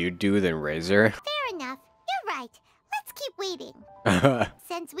something you do than Razor. Fair enough. You're right. Let's keep waiting.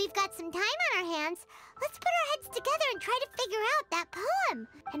 Since we've got some time on our hands, let's put our heads together and try to figure out that poem.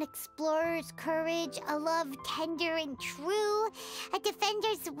 An explorer's courage, a love tender and true, a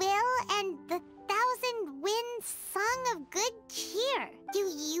defender's will, and the 1,000 winds song of good cheer. Do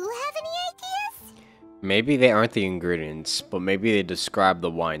you have any ideas? Maybe they aren't the ingredients, but maybe they describe the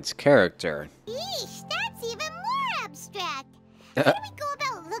wine's character. Eesh, that's even more abstract. How do we go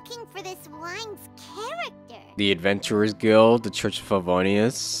about looking for this wine's character? The Adventurers Guild, the Church of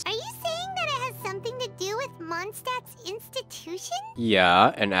Favonius. Are you saying that it has something to do with Mondstadt's institution?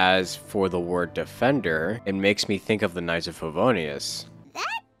 Yeah, and as for the word defender, it makes me think of the Knights of Favonius.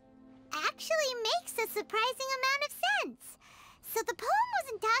 That actually makes a surprising amount of sense. So the poem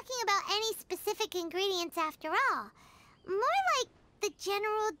wasn't talking about any specific ingredients after all. More like the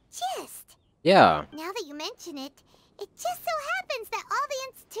general gist. Yeah. Now that you mention it, it just so happens that all the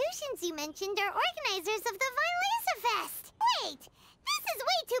institutions you mentioned are organizers of the Weinlesefest. Wait, this is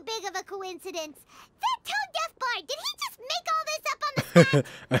way too big of a coincidence. That Tone Deaf Bard, did he just make all this up on the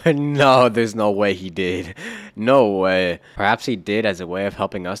spot? No, there's no way he did. No way. Perhaps he did as a way of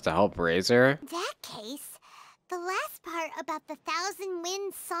helping us to help Razor? In that case, the last part about the 1,000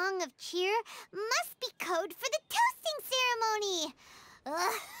 winds song of cheer must be code for the toasting ceremony.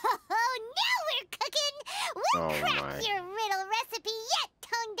 Oh, now we're cooking! We'll crack your riddle recipe yet,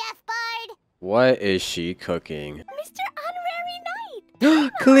 Tone Deaf Bard! What is she cooking? Mr. Honorary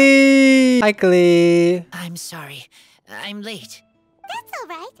Knight! Klee! Hi, Klee! I'm sorry. I'm late. That's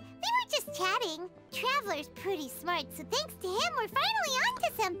alright. We were just chatting. Traveler's pretty smart, so thanks to him, we're finally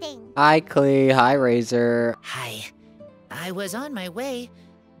onto something. Hi, Klee. Hi, Razor. Hi. I was on my way.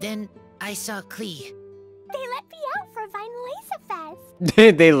 Then I saw Klee. They let me out for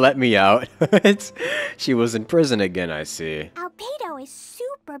Weinlesefest. They let me out. She was in prison again, I see. Albedo is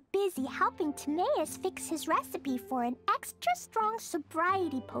super busy helping Timaeus fix his recipe for an extra strong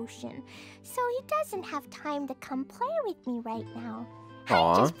sobriety potion, so he doesn't have time to come play with me right now.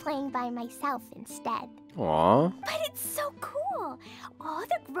 Aw. I'm just playing by myself instead. Aw. But it's so cool! All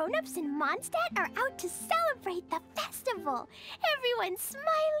the grown-ups in Mondstadt are out to celebrate the festival. Everyone's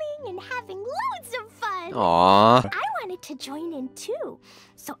smiling and having loads of fun. Aw. I wanted to join in too,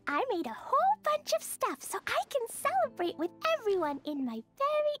 so I made a whole bunch of stuff so I can celebrate with everyone in my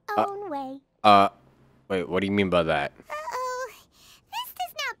very own way. Wait, what do you mean by that? Uh-oh. This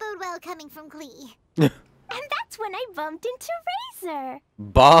does not bode well coming from Klee. Yeah. And that's when I bumped into Razor.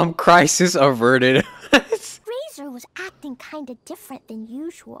 Bomb crisis averted. Razor was acting kinda different than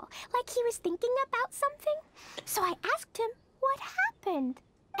usual, like he was thinking about something. So I asked him what happened.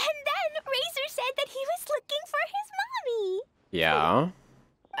 And then Razor said that he was looking for his mommy. Yeah.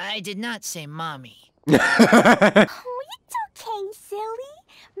 I did not say mommy. Oh, it's okay, silly.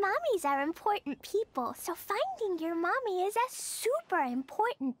 Mommies are important people, so finding your mommy is a super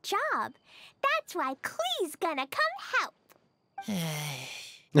important job. That's why Klee's gonna come help.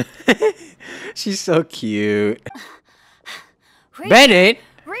 She's so cute. Razor, Bennett!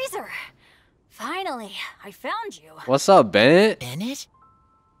 Razor! Finally, I found you. What's up, Bennett? Bennett?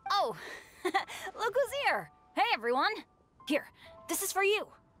 Oh, look who's here. Hey, everyone. Here, this is for you.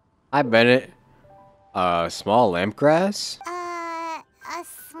 Hi, Bennett. Small lampgrass? A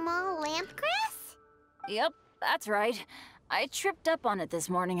small lampgrass? Yep, that's right. I tripped up on it this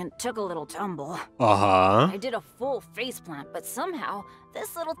morning and took a little tumble. Uh-huh. I did a full faceplant, but somehow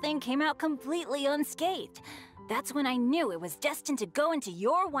this little thing came out completely unscathed. That's when I knew it was destined to go into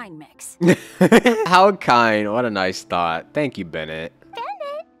your wine mix. How kind. What a nice thought. Thank you, Bennett.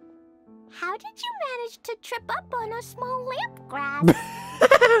 Bennett, how did you manage to trip up on a small lampgrass?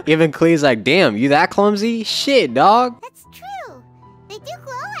 Even Klee's like, damn, you that clumsy? Shit, dog. That's true. They do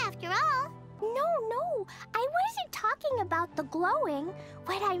glow after all. No, I wasn't talking about the glowing.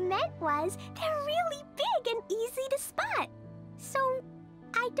 What I meant was they're really big and easy to spot. So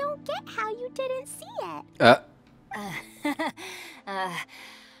I don't get how you didn't see it.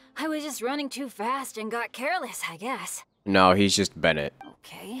 I was just running too fast and got careless, I guess. No, he's just Bennett.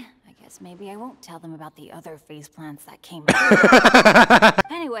 Okay, I guess maybe I won't tell them about the other faceplants that came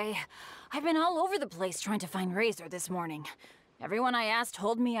out. Anyway, I've been all over the place trying to find Razor this morning. Everyone I asked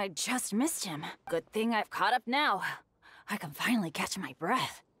told me I just missed him. Good thing I've caught up now. I can finally catch my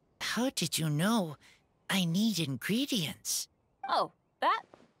breath. How did you know I need ingredients? Oh, that?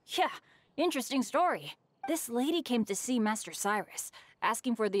 Yeah, interesting story. This lady came to see Master Cyrus,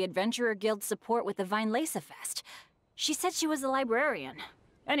 asking for the Adventurer Guild's support with the Vinelesa Fest. She said she was a librarian.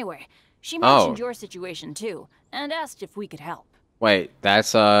 Anyway, she mentioned your situation too, and asked if we could help. Wait,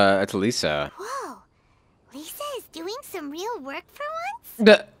 that's Lisa. Whoa, Lisa is doing some real work for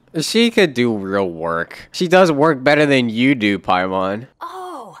once? She could do real work. She does work better than you do, Paimon.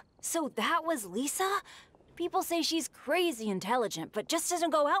 Oh, so that was Lisa? People say she's crazy intelligent, but just doesn't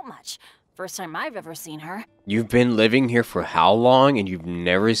go out much. First time I've ever seen her. You've been living here for how long and you've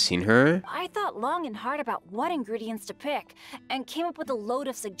never seen her? I thought long and hard about what ingredients to pick, and came up with a load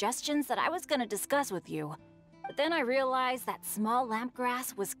of suggestions that I was gonna discuss with you. But then I realized that small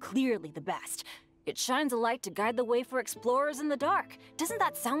lampgrass was clearly the best. It shines a light to guide the way for explorers in the dark. Doesn't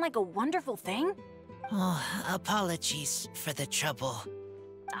that sound like a wonderful thing? Oh, apologies for the trouble.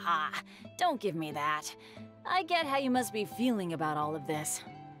 Ah, don't give me that. I get how you must be feeling about all of this.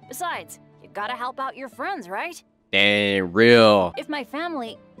 Besides, you gotta help out your friends, right? Dang, real. If my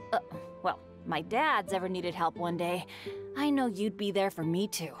family, well, my dad's ever needed help one day, I know you'd be there for me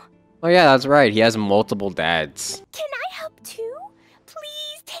too. Oh yeah, that's right. He has multiple dads. Can I help too?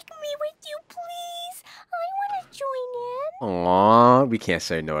 Please take me with you, please. I want to join in. Aww, we can't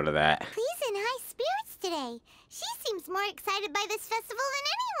say no to that. Please in high spirits today. She seems more excited by this festival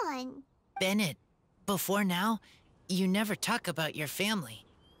than anyone. Bennett, before now, you never talk about your family.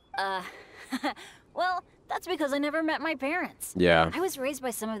 Well, that's because I never met my parents. Yeah. I was raised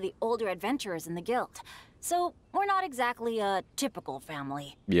by some of the older adventurers in the guild, so we're not exactly a typical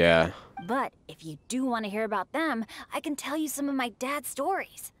family. Yeah. But if you do want to hear about them, I can tell you some of my dad's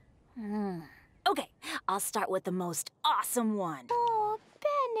stories. Okay, I'll start with the most awesome one. Oh,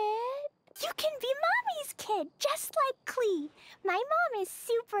 Bennett. You can be Mommy's kid, just like Klee. My mom is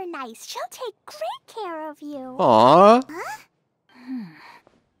super nice. She'll take great care of you. Aww. Huh?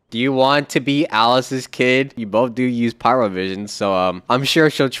 Do you want to be Alice's kid? You both do use pyrovision, so I'm sure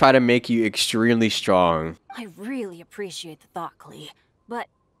she'll try to make you extremely strong. I really appreciate the thought, Klee, but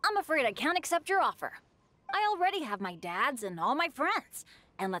I'm afraid I can't accept your offer. I already have my dads and all my friends.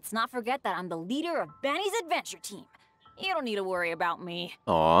 And let's not forget that I'm the leader of Benny's adventure team. You don't need to worry about me.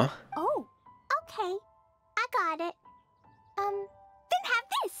 Aw. Oh, okay. I got it. Then have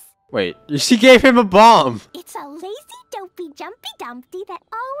this. Wait, she gave him a bomb. It's a lazy, dopey, jumpy dumpty that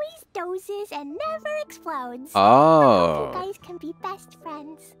always dozes and never explodes. Oh. You guys can be best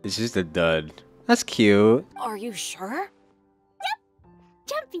friends. It's just a dud. That's cute. Are you sure?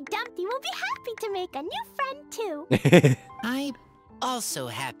 Jumpy Dumpty will be happy to make a new friend too. I'm also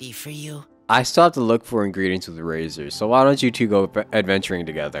happy for you. I still have to look for ingredients with Razor, so why don't you two go adventuring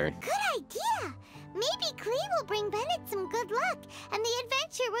together? Good idea. Maybe Klee will bring Bennett some good luck, and the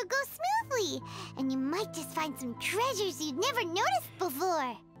adventure will go smoothly. And you might just find some treasures you'd never noticed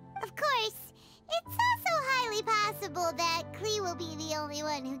before. Of course, it's also highly possible that Klee will be the only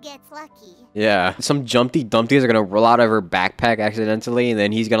one who gets lucky. Yeah, some Jumpty Dumpties are gonna roll out of her backpack accidentally, and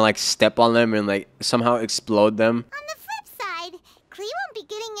then he's gonna like step on them and like somehow explode them. On the flip side, Klee won't be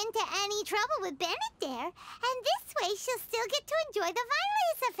getting into any trouble with Bennett there, and this way she'll still get to enjoy the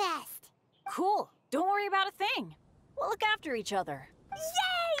Vinelisa Fest. Cool. Don't worry about a thing. We'll look after each other.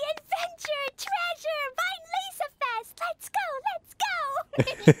 Yay! Adventure! Treasure!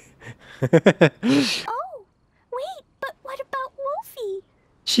 Let's go! Oh, wait, but what about Wolfie?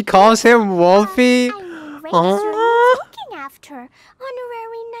 She calls him Wolfie? I mean, Razor needs looking after.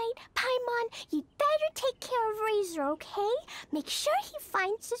 Honorary Knight, Paimon, you'd better take care of Razor, okay? Make sure he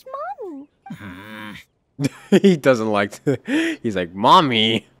finds his mommy. He doesn't like to. He's like,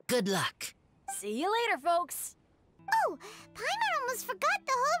 Mommy. Good luck. See you later, folks. Oh, Paimon almost forgot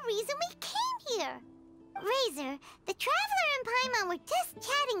the whole reason we came here. Razor, the Traveler and Paimon were just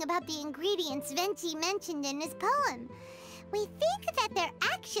chatting about the ingredients Venti mentioned in his poem. We think that they're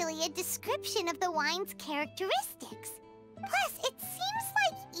actually a description of the wine's characteristics. Plus, it seems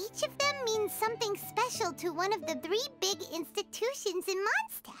like each of them means something special to one of the 3 big institutions in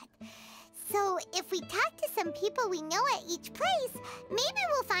Mondstadt. So, if we talk to some people we know at each place, maybe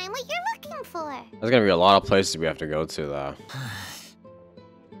we'll find what you're looking for. There's gonna be a lot of places we have to go to, though.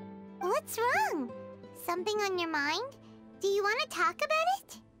 What's wrong? Something on your mind? Do you want to talk about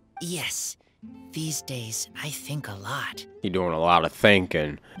it? Yes. These days, I think a lot. You're doing a lot of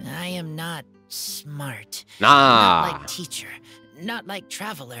thinking. I am not smart. Nah. Not like teacher. Not like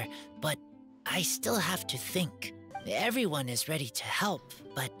traveler. But I still have to think. Everyone is ready to help,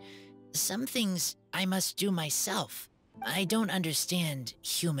 but some things I must do myself. I don't understand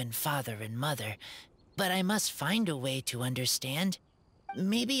human father and mother, but I must find a way to understand.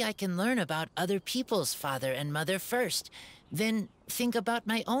 Maybe I can learn about other people's father and mother first, then think about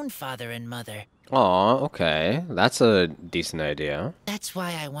my own father and mother. Aw, okay. That's a decent idea. That's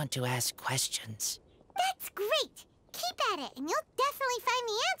why I want to ask questions. That's great! Keep at it, and you'll definitely find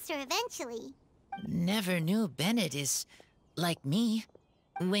the answer eventually. Never knew Bennett is like me.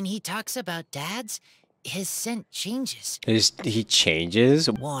 When he talks about dads, his scent changes. He changes?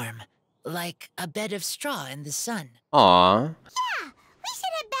 Warm, like a bed of straw in the sun. Aw. Yeah, we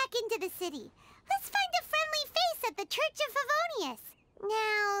should head back into the city. Let's find a friendly face at the Church of Favonius.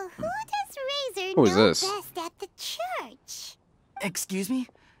 Now, who does Razor Who is know this? best at the church? Excuse me?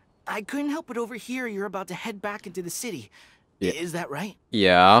 I couldn't help but overhear you're about to head back into the city. Yeah. Is that right?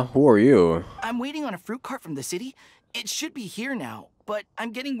 Yeah, who are you? I'm waiting on a fruit cart from the city. It should be here now, but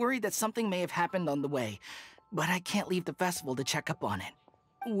I'm getting worried that something may have happened on the way. But I can't leave the festival to check up on it.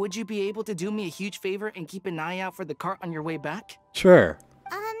 Would you be able to do me a huge favor and keep an eye out for the cart on your way back? Sure.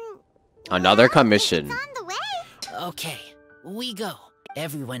 Another commission. It's on the way. Okay, we go.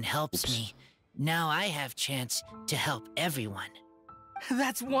 Everyone helps me. Now I have chance to help everyone.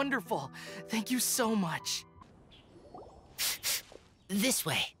 That's wonderful. Thank you so much. This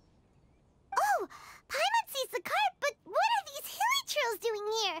way. Oh, Paimon sees the cart, but what are these hilly trolls doing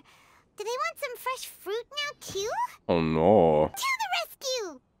here? Do they want some fresh fruit now, too? Oh no. To the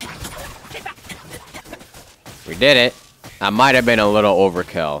rescue! We did it. That might have been a little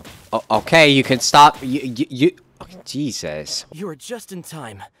overkill. Okay, you can stop. You. Oh, Jesus. You are just in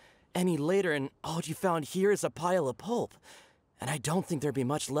time. Any later and all you found here is a pile of pulp. And I don't think there'd be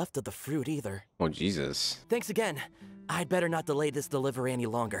much left of the fruit either. Oh, Jesus. Thanks again. I'd better not delay this delivery any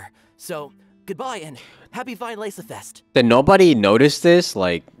longer. So, goodbye and happy Vinelisa Fest. Did nobody notice this?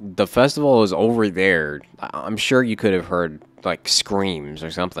 Like, the festival is over there. I'm sure you could have heard, like, screams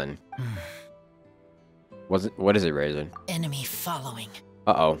or something. What is it, Raisin? Enemy following.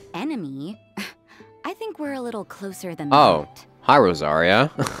 Uh-oh. Enemy? I think we're a little closer than Oh. that. Hi,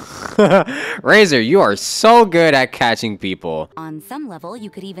 Rosaria. Razor, you are so good at catching people. On some level, you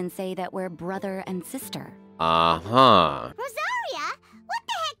could even say that we're brother and sister. Uh-huh. Rosaria, what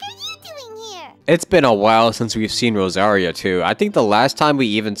the heck are you doing here? It's been a while since we've seen Rosaria, too. I think the last time we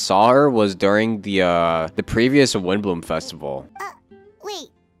even saw her was during the previous Windbloom Festival. Wait.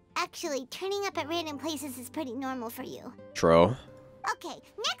 Actually, turning up at random places is pretty normal for you. True. Okay,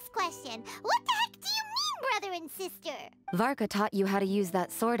 next question. What the heck do you mean, brother and sister? Varka taught you how to use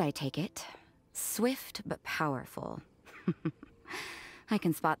that sword, I take it. Swift but powerful. I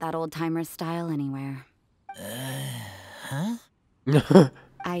can spot that old-timer's style anywhere. Huh?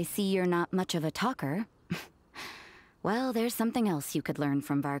 I see you're not much of a talker. Well, there's something else you could learn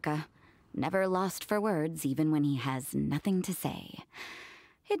from Varka. Never lost for words, even when he has nothing to say.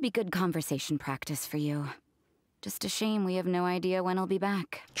 It'd be good conversation practice for you. Just a shame we have no idea when he'll be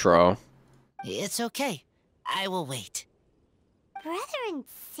back. True. It's okay. I will wait. Brother and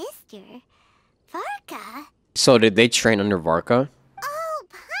sister? Varka? So did they train under Varka? Oh,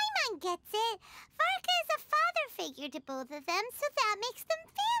 Paimon gets it. Varka is a father figure to both of them, so that makes them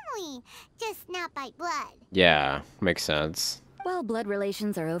family. Just not by blood. Yeah, makes sense. Well, blood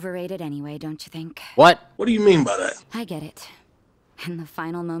relations are overrated anyway, don't you think? What? What do you mean by that? I get it. In the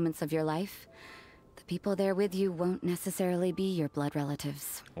final moments of your life, the people there with you won't necessarily be your blood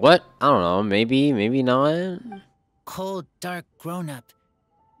relatives. What? I don't know. Maybe, maybe not. Cold, dark grown-up.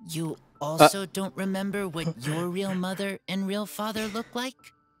 You also don't remember what your real mother and real father look like?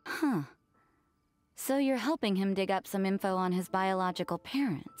 Huh. So you're helping him dig up some info on his biological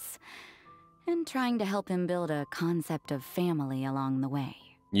parents. And trying to help him build a concept of family along the way.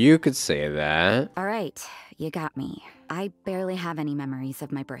 You could say that. Alright, you got me. I barely have any memories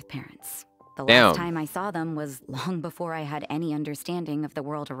of my birth parents. The Damn. last time I saw them was long before I had any understanding of the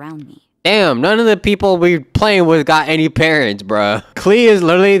world around me. Damn, none of the people we're playing with got any parents, bruh. Klee is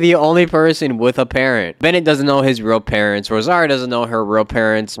literally the only person with a parent. Bennett doesn't know his real parents. Rosaria doesn't know her real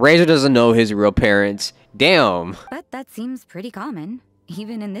parents. Razor doesn't know his real parents. Damn. But that seems pretty common.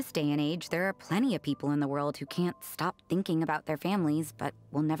 Even in this day and age, there are plenty of people in the world who can't stop thinking about their families, but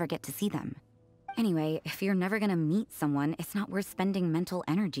will never get to see them. Anyway, if you're never gonna meet someone, it's not worth spending mental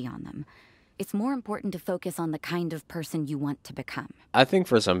energy on them. It's more important to focus on the kind of person you want to become. I think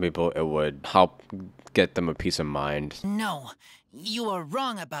for some people it would help get them a peace of mind. No, you are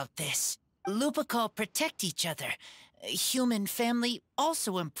wrong about this. Lupical protect each other. Human family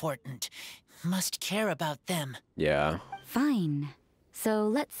also important. Must care about them. Yeah. Fine. So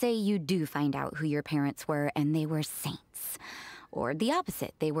let's say you do find out who your parents were and they were saints. Or the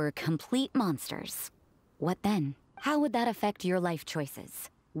opposite, they were complete monsters. What then? How would that affect your life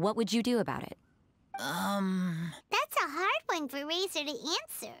choices? What would you do about it? That's a hard one for Razor to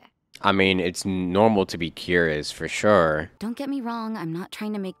answer. I mean, it's normal to be curious, for sure. Don't get me wrong, I'm not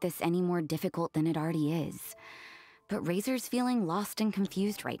trying to make this any more difficult than it already is. But Razor's feeling lost and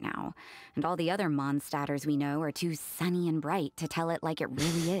confused right now, and all the other mondstatters we know are too sunny and bright to tell it like it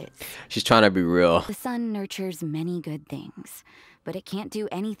really is. She's trying to be real. The sun nurtures many good things, but it can't do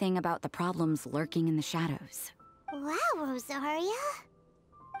anything about the problems lurking in the shadows. Wow, Rosaria.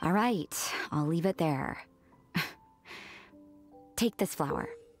 All right, I'll leave it there. Take this flower.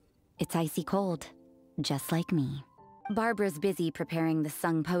 It's icy cold, just like me. Barbara's busy preparing the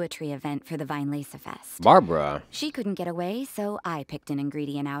sung poetry event for the Vinelesa Fest. Barbara? She couldn't get away, so I picked an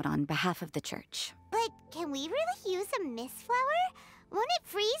ingredient out on behalf of the church. But can we really use a mist flower? Won't it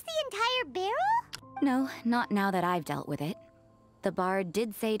freeze the entire barrel? No, not now that I've dealt with it. The bard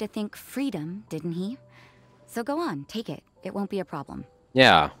did say to think freedom, didn't he? So go on, take it. It won't be a problem.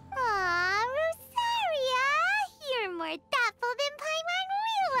 Yeah. Aw, Rosaria! You're more thoughtful than Paimon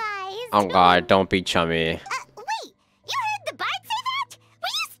realized. Oh god, don't be chummy. Wait! You heard the bard say that? Were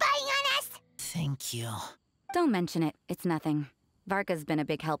you spying on us? Thank you. Don't mention it. It's nothing. Varka's been a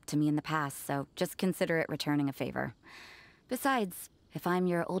big help to me in the past, so just consider it returning a favor. Besides, if I'm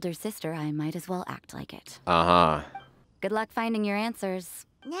your older sister, I might as well act like it. Uh-huh. Good luck finding your answers.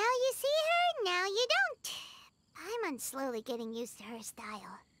 Now you see her, now you don't. Paimon's slowly getting used to her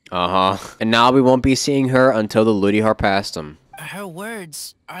style. Uh-huh. And now we won't be seeing her until the Ludihar passed him. Her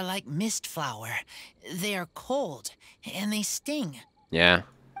words are like mist flower. They are cold, and they sting. Yeah.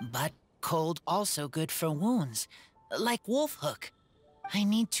 But cold also good for wounds, like wolf hook. I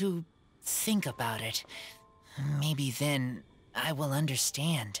need to think about it. Maybe then I will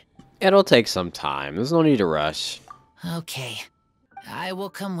understand. It'll take some time. There's no need to rush. Okay. I will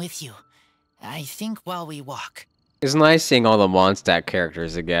come with you. I think while we walk. It's nice seeing all the Mondstadt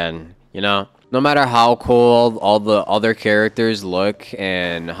characters again, you know? No matter how cool all the other characters look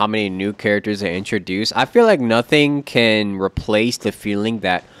and how many new characters they introduce, I feel like nothing can replace the feeling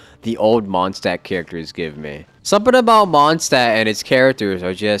that the old Mondstadt characters give me. Something about Mondstadt and its characters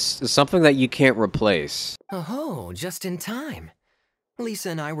are just something that you can't replace. Oh, just in time.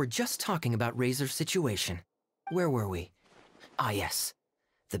 Lisa and I were just talking about Razor's situation. Where were we? Ah, yes.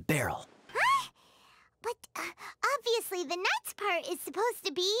 The barrel. Huh? But obviously the nuts part is supposed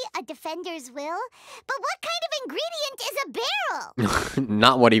to be a defender's will. But what kind of ingredient is a barrel?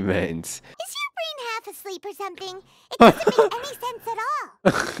 Not what he meant. Is your brain half asleep or something? It doesn't make any sense at all.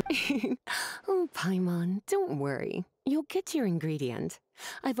 Oh, Paimon, don't worry. You'll get your ingredient.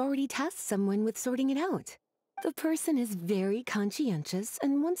 I've already tasked someone with sorting it out. The person is very conscientious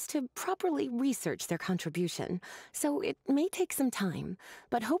and wants to properly research their contribution, so it may take some time,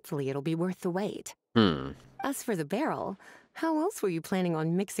 but hopefully it'll be worth the wait. As for the barrel, how else were you planning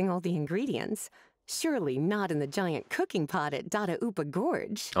on mixing all the ingredients? Surely not in the giant cooking pot at Bwaap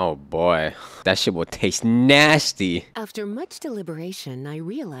Gorge. Oh boy, that shit will taste nasty. After much deliberation, I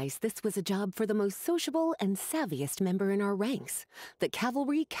realized this was a job for the most sociable and savviest member in our ranks, the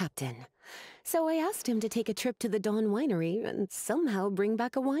cavalry captain. So I asked him to take a trip to the Dawn Winery and somehow bring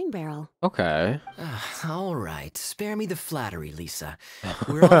back a wine barrel. Okay. All right, spare me the flattery, Lisa.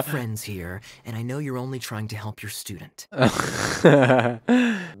 We're all friends here, and I know you're only trying to help your student. But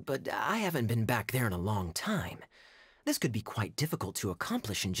I haven't been back there in a long time. This could be quite difficult to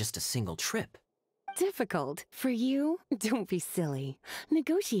accomplish in just a single trip. Difficult? For you? Don't be silly.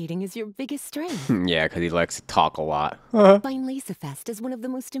 Negotiating is your biggest strength. Yeah, because he likes to talk a lot. Fest is one of the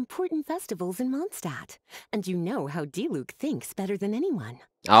most important festivals in Mondstadt. And you know how Diluc thinks better than anyone.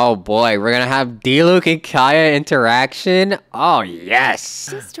 Oh boy, we're gonna have Diluc and Kaya interaction? Oh yes!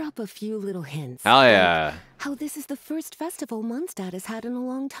 Just drop a few little hints. Hell yeah. Like how this is the first festival Mondstadt has had in a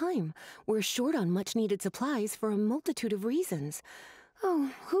long time. We're short on much needed supplies for a multitude of reasons.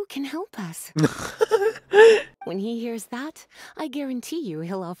 Oh, who can help us? When he hears that, I guarantee you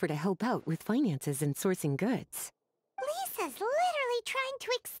he'll offer to help out with finances and sourcing goods. Lisa's literally trying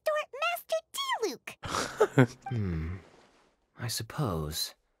to extort Master Diluc. I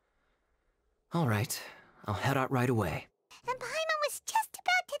suppose. All right, I'll head out right away. And Paimon was just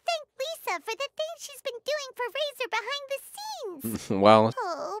about to thank Lisa for the things she's been doing for Razor behind the scenes. Well...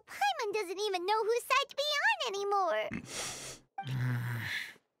 Oh, Paimon doesn't even know whose side to be on anymore.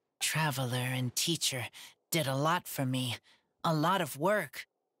 Traveler and teacher did a lot for me. A lot of work.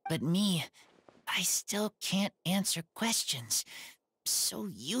 But me, I still can't answer questions. So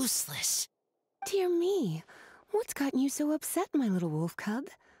useless. Dear me, what's gotten you so upset, my little wolf cub?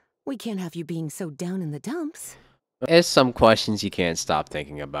 We can't have you being so down in the dumps. There's some questions you can't stop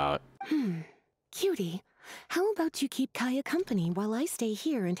thinking about. Cutie, how about you keep Kaya company while I stay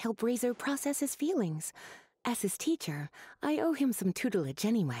here and help Razor process his feelings? As his teacher, I owe him some tutelage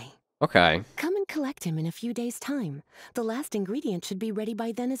anyway. Okay. Come and collect him in a few days' time. The last ingredient should be ready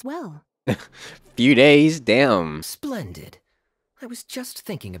by then as well. Few days? Damn. Splendid. I was just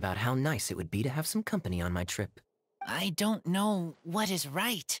thinking about how nice it would be to have some company on my trip. I don't know what is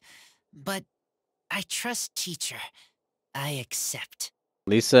right, but I trust teacher. I accept.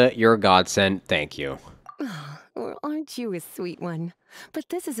 Lisa, you're a godsend. Thank you. Well, aren't you a sweet one? But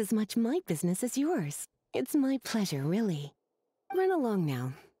this is as much my business as yours. It's my pleasure, really. Run along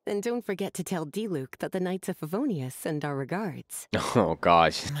now, and don't forget to tell Diluc that the Knights of Favonius send our regards. Oh,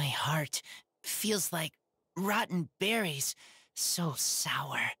 gosh. My heart feels like rotten berries, so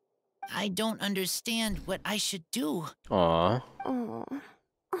sour. I don't understand what I should do. Aww. Oh,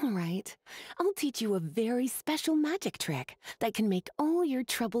 all right. I'll teach you a very special magic trick that can make all your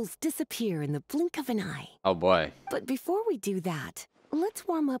troubles disappear in the blink of an eye. Oh, boy. But before we do that, let's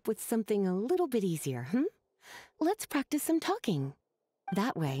warm up with something a little bit easier, Let's practice some talking.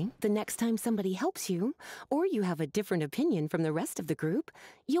 That way, the next time somebody helps you, or you have a different opinion from the rest of the group,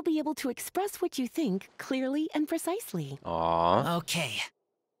 you'll be able to express what you think clearly and precisely. Aww. Okay.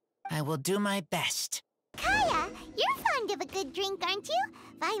 I will do my best. Kaya, you're fond of a good drink, aren't you?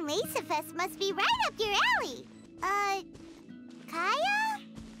 Vinelasafest must be right up your alley. Kaya?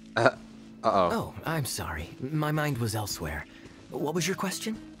 Uh-oh. Oh, I'm sorry. My mind was elsewhere. What was your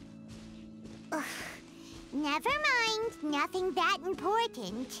question? Ugh. Never mind. Nothing that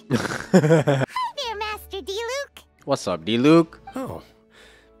important. Hi there, Master Diluc. What's up, Diluc? Oh,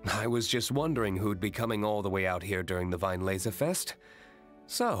 I was just wondering who'd be coming all the way out here during the Vinelaser Fest.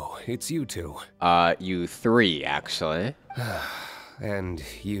 So, it's you two. You three, actually. And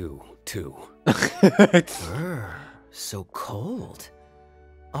you, too. So cold.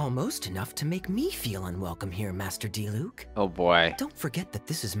 Almost enough to make me feel unwelcome here, Master Diluc. Oh boy. Don't forget that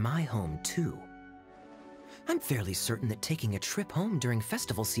this is my home, too. I'm fairly certain that taking a trip home during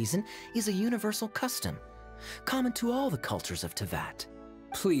festival season is a universal custom, common to all the cultures of Teyvat.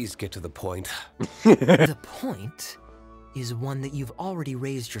 Please get to the point. The point is one that you've already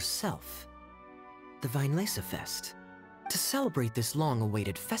raised yourself. The Vinelaser Fest. To celebrate this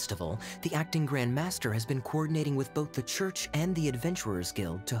long-awaited festival, the Acting Grand Master has been coordinating with both the Church and the Adventurers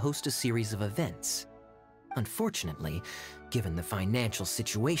Guild to host a series of events. Unfortunately, given the financial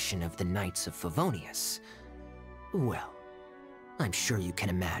situation of the Knights of Favonius, well, I'm sure you can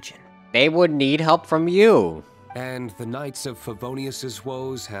imagine. They would need help from you. And the Knights of Favonius's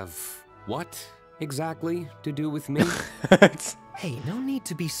woes have what exactly to do with me? Hey, no need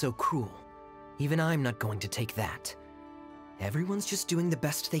to be so cruel. Even I'm not going to take that. Everyone's just doing the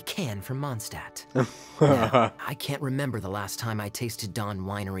best they can for Mondstadt. Now, I can't remember the last time I tasted Dawn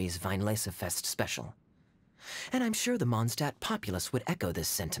Winery's Weinlesefest special. And I'm sure the Mondstadt populace would echo this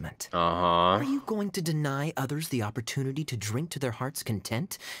sentiment. Are you going to deny others the opportunity to drink to their heart's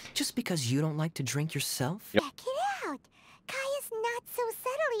content just because you don't like to drink yourself? Check it out. Kaya's not so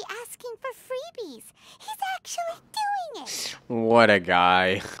subtly asking for freebies. He's actually doing it. What a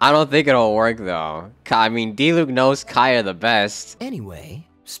guy. I don't think it'll work though. I mean, Diluc knows Kaya the best. Anyway,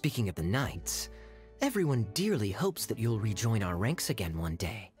 speaking of the Knights, everyone dearly hopes that you'll rejoin our ranks again one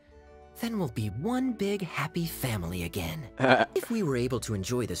day. Then we'll be one big happy family again. If we were able to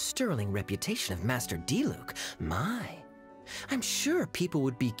enjoy the sterling reputation of Master Diluc, my, I'm sure people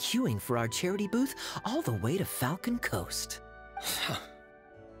would be queuing for our charity booth all the way to Falcon Coast.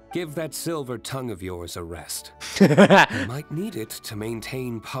 Give that silver tongue of yours a rest. You might need it to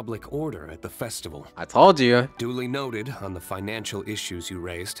maintain public order at the festival. I told you. Duly noted on the financial issues you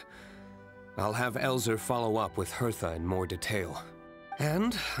raised. I'll have Elzer follow up with Hertha in more detail.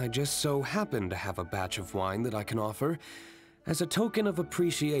 And I just so happen to have a batch of wine that I can offer as a token of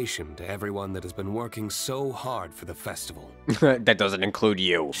appreciation to everyone that has been working so hard for the festival. That doesn't include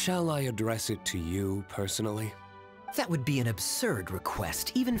you. Shall I address it to you personally? That would be an absurd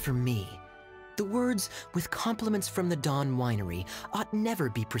request, even for me. The words, with compliments from the Dawn Winery, ought never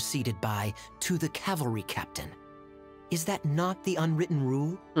be preceded by, to the cavalry captain. Is that not the unwritten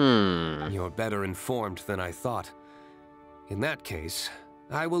rule? You're better informed than I thought. In that case,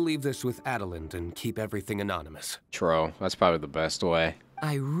 I will leave this with Adelind and keep everything anonymous. True, that's probably the best way.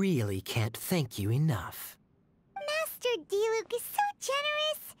 I really can't thank you enough. Master Diluc is so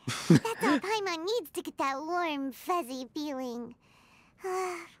generous. That's all Paimon needs to get that warm, fuzzy feeling.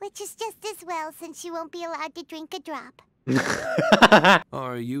 Which is just as well since you won't be allowed to drink a drop.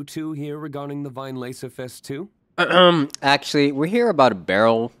 Are you two here regarding the Weinlesefest too? Actually, we're here about a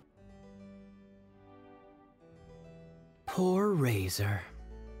barrel. Poor Razor.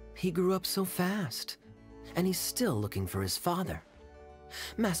 He grew up so fast, and he's still looking for his father.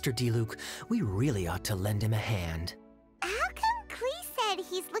 Master Diluc, we really ought to lend him a hand. How come Klee said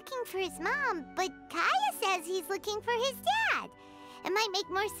he's looking for his mom, but Kaya says he's looking for his dad? It might make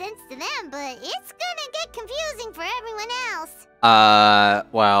more sense to them, but it's gonna get confusing for everyone else.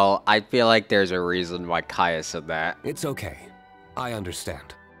 Well, I feel like there's a reason why Kaya said that. It's okay. I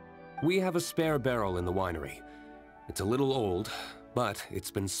understand. We have a spare barrel in the winery. It's a little old, but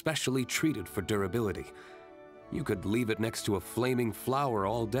it's been specially treated for durability. You could leave it next to a flaming flower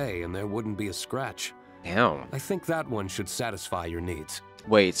all day and there wouldn't be a scratch. Damn. I think that one should satisfy your needs.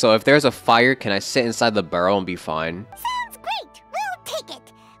 Wait, so if there's a fire, can I sit inside the barrel and be fine? Sounds great! We'll take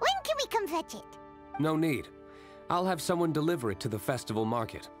it! When can we come fetch it? No need. I'll have someone deliver it to the festival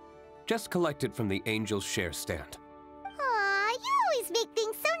market. Just collect it from the Angel's Share stand. Aw, you always make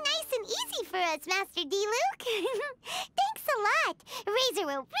things so nice and easy for us, Master Diluc. Thanks a lot. Razor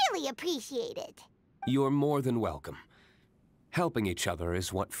will really appreciate it. You're more than welcome. Helping each other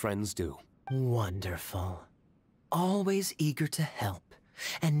is what friends do. Wonderful. Always eager to help,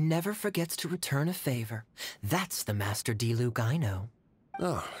 and never forgets to return a favor. That's the Master Diluc I know.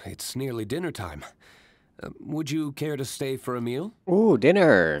 Oh, it's nearly dinner time. Would you care to stay for a meal? Ooh,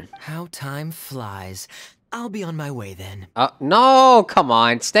 dinner. How time flies. I'll be on my way then. No, come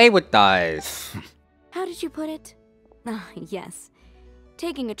on, stay with us. How did you put it? Ah, yes.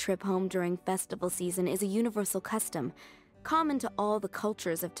 Taking a trip home during festival season is a universal custom, common to all the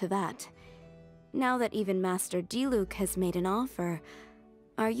cultures of Teyvat. Now that even Master Diluc has made an offer,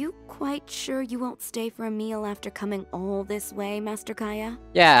 are you quite sure you won't stay for a meal after coming all this way, Master Kaya?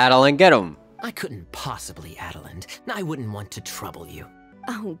 Yeah, Adelind, get him. I couldn't possibly, Adelind. I wouldn't want to trouble you.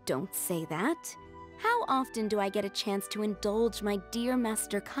 Oh, don't say that. How often do I get a chance to indulge my dear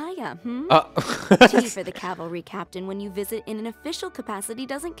Master Kaya, Tea for the cavalry captain when you visit in an official capacity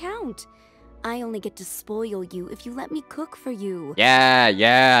doesn't count. I only get to spoil you if you let me cook for you.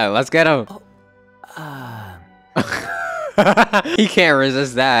 Yeah, let's get him. He can't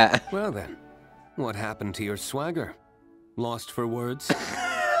resist that. Well then, what happened to your swagger? Lost for words?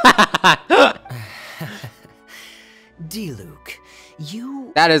 Diluc,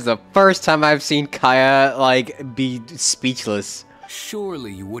 you... That is the first time I've seen Kaya, like, be speechless.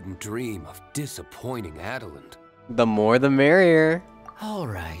 Surely you wouldn't dream of disappointing Adelind. The more the merrier. All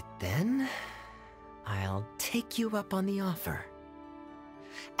right, then. I'll take you up on the offer.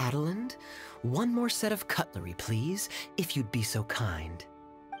 Adeland, one more set of cutlery, please, if you'd be so kind.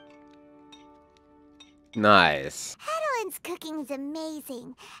 Nice. Adelin's cooking's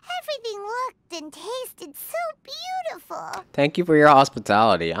amazing. Everything looked and tasted so beautiful. Thank you for your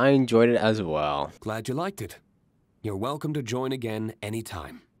hospitality. I enjoyed it as well. Glad you liked it. You're welcome to join again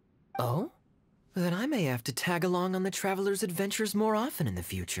anytime. Oh? Then I may have to tag along on the Traveler's adventures more often in the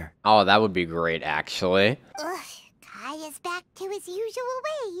future. Oh, that would be great, actually. Ugh, Kaya's back to his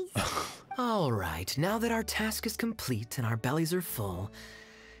usual ways. All right, now that our task is complete and our bellies are full,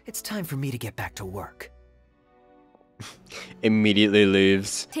 it's time for me to get back to work. Immediately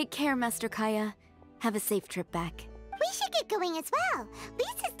leaves. Take care, Master Kaya. Have a safe trip back. We should get going as well.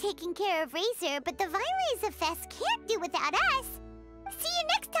 Lisa's taking care of Razor, but the Vinelaser Fest can't do without us. See you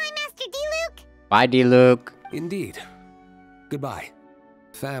next time, Master D-Luke. Bye, D-Luke. Indeed. Goodbye.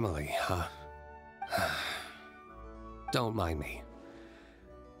 Family, huh? Don't mind me.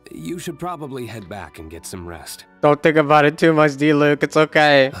 You should probably head back and get some rest. Don't think about it too much, D-Luke. It's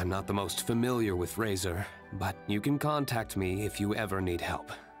okay. I'm not the most familiar with Razor, but you can contact me if you ever need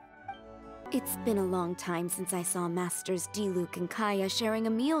help. It's been a long time since I saw Masters D-Luke and Kaya sharing a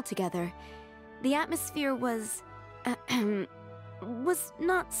meal together. The atmosphere was... was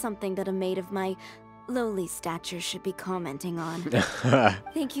not something that a maid of my lowly stature should be commenting on.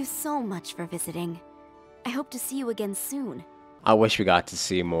 Thank you so much for visiting. I hope to see you again soon. I wish we got to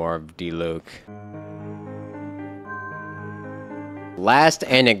see more of D-Luke. Last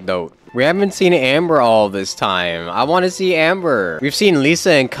anecdote. We haven't seen Amber all this time. I want to see Amber. We've seen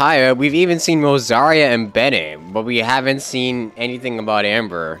Lisa and Kaya. We've even seen Rosaria and Bennett, but we haven't seen anything about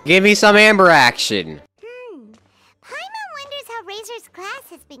Amber. Give me some Amber action. Paimon wonders how Razor's class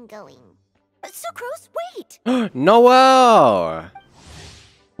has been going. Sucrose, wait! Noelle!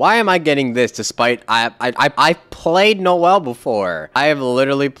 Why am I getting this despite I've played Noelle before? I have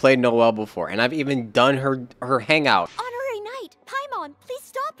literally played Noelle before, and I've even done her hangout. Honorary Knight, Paimon, please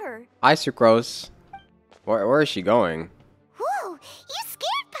stop her. Hi, Sucrose. Where is she going? Whoa, you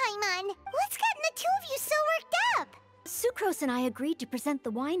scared Paimon. What's gotten the two of you so worked up? Sucrose and I agreed to present the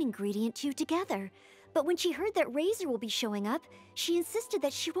wine ingredient to you together. But when she heard that Razor will be showing up, she insisted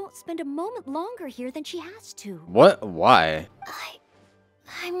that she won't spend a moment longer here than she has to. What? Why?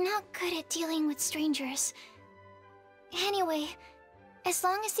 I'm not good at dealing with strangers. Anyway, as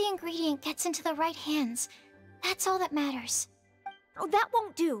long as the ingredient gets into the right hands, that's all that matters. Oh, that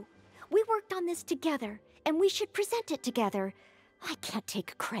won't do. We worked on this together, and we should present it together. I can't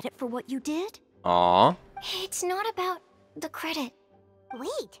take credit for what you did. Aww. It's not about the credit.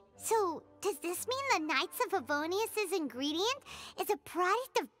 Wait, so does this mean the Knights of Favonius' ingredient is a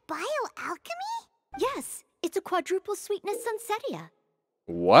product of bioalchemy? Yes, it's a quadruple sweetness sunsetia.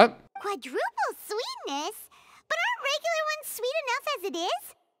 What? Quadruple sweetness? But aren't regular ones sweet enough as it is?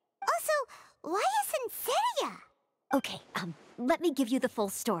 Also, why a sunsetia? Okay, let me give you the full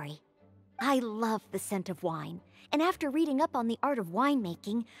story. I love the scent of wine, and after reading up on the art of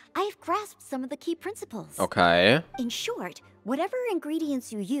winemaking, I have grasped some of the key principles. Okay. In short, whatever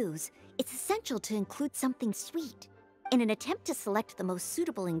ingredients you use, it's essential to include something sweet. In an attempt to select the most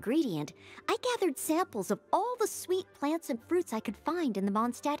suitable ingredient, I gathered samples of all the sweet plants and fruits I could find in the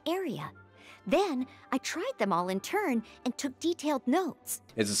Mondstadt area. Then, I tried them all in turn and took detailed notes.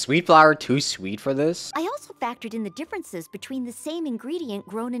 Is the sweet flower too sweet for this? I also factored in the differences between the same ingredient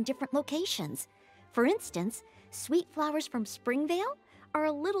grown in different locations. For instance, sweet flowers from Springvale are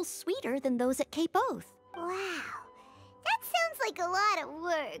a little sweeter than those at Cape Oath. Wow, that sounds like a lot of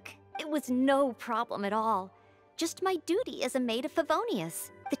work. It was no problem at all. Just my duty as a maid of Favonius.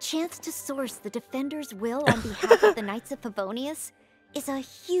 The chance to source the Defender's will on behalf of the Knights of Favonius is a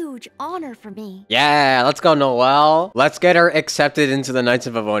huge honor for me. Yeah, let's go, Noelle. Let's get her accepted into the Knights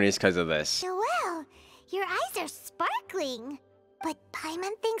of Favonius because of this. Noelle, your eyes are sparkling. But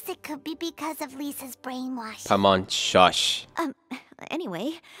Paimon thinks it could be because of Lisa's brainwashing. Paimon, shush.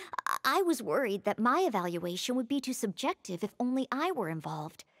 Anyway, I was worried that my evaluation would be too subjective if only I were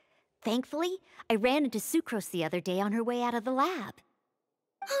involved. Thankfully, I ran into Sucrose the other day on her way out of the lab.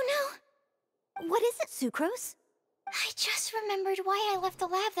 Oh no! What is it, Sucrose? I just remembered why I left the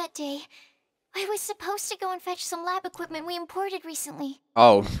lab that day. I was supposed to go and fetch some lab equipment we imported recently.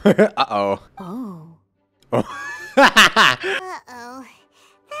 Oh. Uh-oh. Oh. Uh-oh.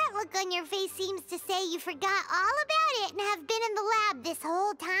 That look on your face seems to say you forgot all about it and have been in the lab this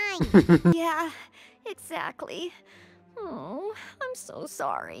whole time. Yeah, exactly. Oh, I'm so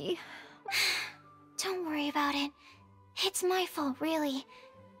sorry. Don't worry about it. It's my fault, really.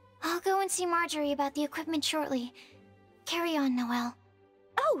 I'll go and see Marjorie about the equipment shortly. Carry on, Noelle.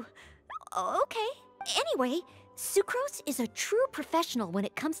 Oh, okay. Anyway, Sucrose is a true professional when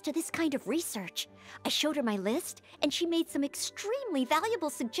it comes to this kind of research. I showed her my list, and she made some extremely valuable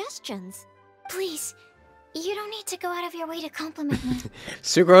suggestions. Please, you don't need to go out of your way to compliment me.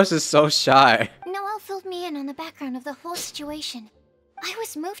 Sucrose is so shy. Noelle filled me in on the background of the whole situation. I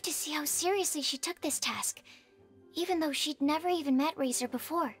was moved to see how seriously she took this task, even though she'd never even met Razor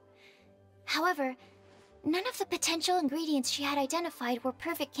before. However, none of the potential ingredients she had identified were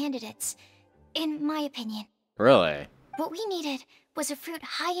perfect candidates, in my opinion. Really? What we needed was a fruit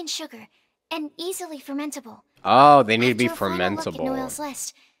high in sugar and easily fermentable. Oh, they need to be After a final look at fermentable. Noelle's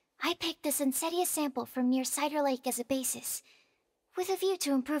list, I picked the Sensetia sample from near Cider Lake as a basis, with a view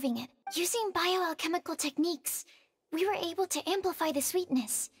to improving it. Using bioalchemical techniques, we were able to amplify the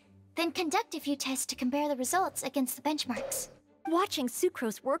sweetness, then conduct a few tests to compare the results against the benchmarks. Watching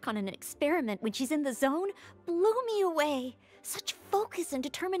Sucrose work on an experiment when she's in the zone blew me away. Such focus and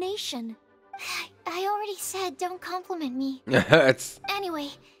determination. I already said don't compliment me. Anyway,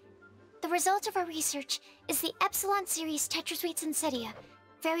 the result of our research is the Epsilon Series Tetrasweet Sensetia,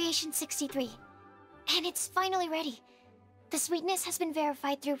 Variation 63. And it's finally ready. The sweetness has been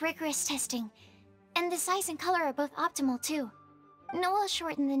verified through rigorous testing, and the size and color are both optimal too. Noelle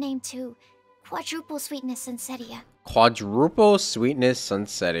shortened the name to Quadruple Sweetness Sensetia. Quadruple Sweetness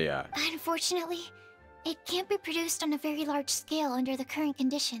Sunsetia. Unfortunately, it can't be produced on a very large scale under the current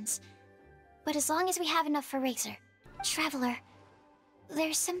conditions. But as long as we have enough for Razor. Traveler,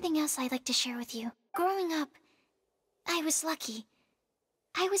 there's something else I'd like to share with you. Growing up, I was lucky.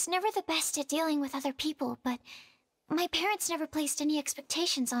 I was never the best at dealing with other people, but my parents never placed any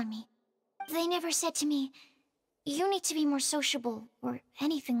expectations on me. They never said to me, "You need to be more sociable," or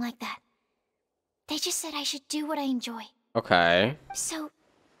anything like that. They just said I should do what I enjoy. Okay. So,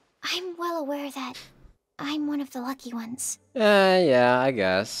 I'm well aware that I'm one of the lucky ones. Yeah, I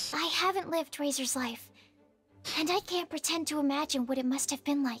guess. I haven't lived Razor's life, and I can't pretend to imagine what it must have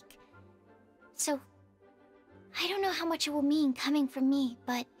been like. So, I don't know how much it will mean coming from me,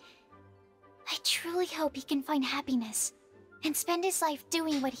 but I truly hope he can find happiness and spend his life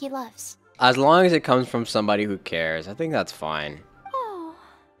doing what he loves. As long as it comes from somebody who cares, I think that's fine. Oh,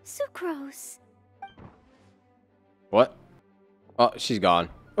 Sucrose. What? Oh, she's gone.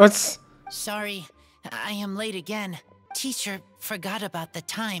 What's... Sorry, I am late again. Teacher forgot about the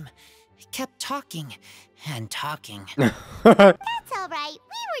time. Kept talking and talking. That's alright,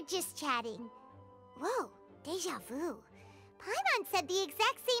 we were just chatting. Whoa, deja vu. Paimon said the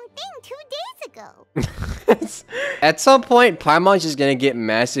exact same thing 2 days ago. At some point, Paimon's just gonna get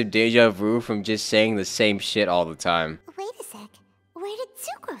massive deja vu from just saying the same shit all the time. Wait a sec, where did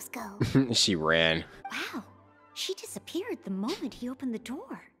Sucrose go? She ran. Wow, she disappeared the moment he opened the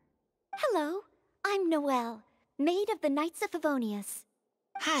door. Hello, I'm Noelle, maid of the Knights of Favonius.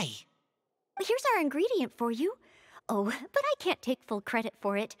 Hi. Here's our ingredient for you. Oh, but I can't take full credit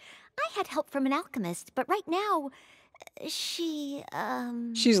for it. I had help from an alchemist, but right now, she's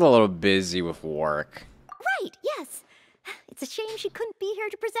a little busy with work. Right, yes. It's a shame she couldn't be here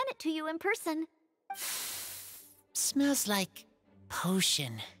to present it to you in person. Smells like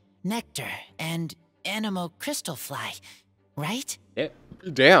potion, nectar, and anemo crystal fly, right? Yeah.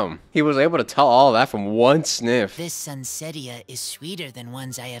 Damn, he was able to tell all that from one sniff. This Sunsetia is sweeter than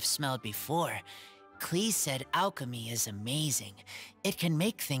ones I have smelled before. Clee said alchemy is amazing. It can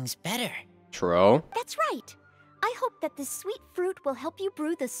make things better. True. That's right. I hope that this sweet fruit will help you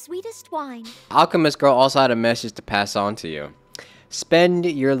brew the sweetest wine. Alchemist Girl also had a message to pass on to you. Spend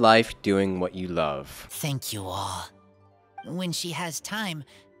your life doing what you love. Thank you all. When she has time,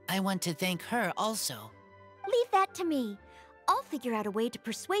 I want to thank her also. Leave that to me. I'll figure out a way to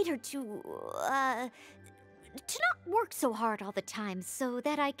persuade her to not work so hard all the time so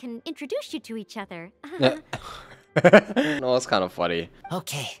that I can introduce you to each other. No, that's kind of funny.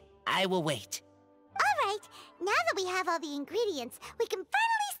 Okay, I will wait. Alright, now that we have all the ingredients, we can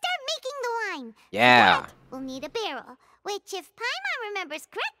finally start making the wine. Yeah. But we'll need a barrel, which, if Paimon remembers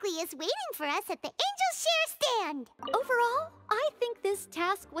correctly, is waiting for us at the Angel Share stand. Overall, I think this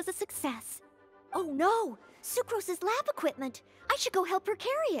task was a success. Oh no! Sucrose's lab equipment! I should go help her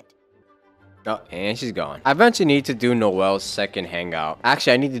carry it. Oh, and she's gone. I eventually need to do Noelle's second hangout.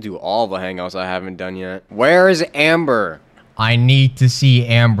 Actually, I need to do all the hangouts I haven't done yet. Where is Amber? I need to see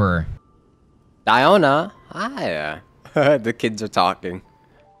Amber. Diona? Hi. The kids are talking.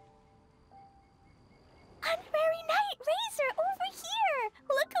 Honorary Knight Razor, over here!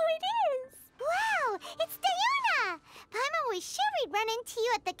 Look who it is! Wow, it's Diona! Paimon was sure we'd run into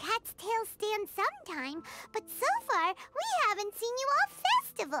you at the Cat's Tail stand sometime, but so far, we haven't seen you all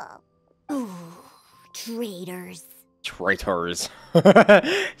festival. Ooh, traitors. Traitors.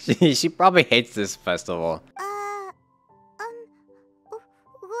 She probably hates this festival.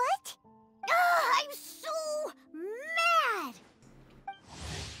 What? I'm so mad!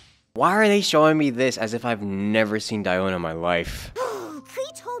 Why are they showing me this as if I've never seen Diona in my life?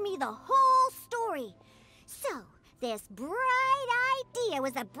 Klee told me the whole story. So, this bright idea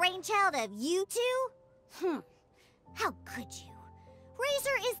was the brainchild of you two? How could you?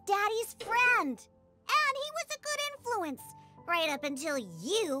 Razor is Daddy's friend. And he was a good influence. Right up until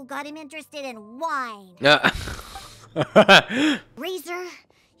you got him interested in wine. Razor,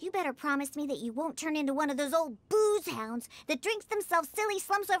 you better promise me that you won't turn into one of those old booze hounds that drinks themselves silly,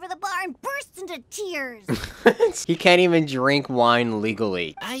 slumps over the bar, and bursts into tears. He can't even drink wine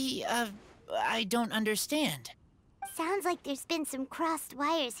legally. I don't understand. Sounds like there's been some crossed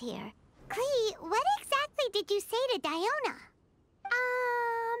wires here. Klee, what exactly did you say to Diona?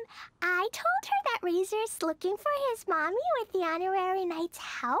 I told her that Razor's looking for his mommy with the honorary knight's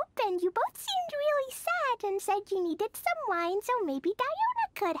help, and you both seemed really sad and said you needed some wine, so maybe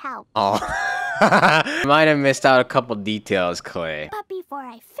Diona could help. Oh. Might have missed out a couple details, Klee. But before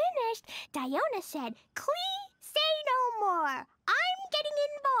I finished, Diona said, Klee, say no more. I'm getting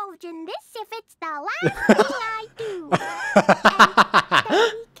involved in this if it's the last thing I do. And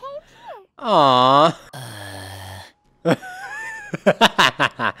then we came here. Aww.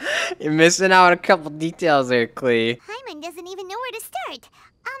 You're missing out a couple details there, Klee. Hyman doesn't even know where to start.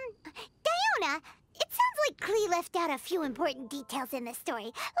 Diona, it sounds like Klee left out a few important details in the story.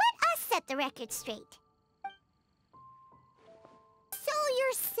 Let us set the record straight. So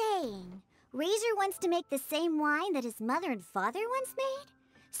you're saying Razor wants to make the same wine that his mother and father once made?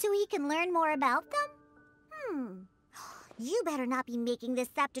 So he can learn more about them? You better not be making this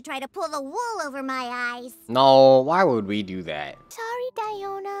up to try to pull the wool over my eyes. No, why would we do that? Sorry,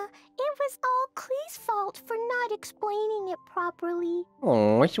 Diona. It was all Klee's fault for not explaining it properly.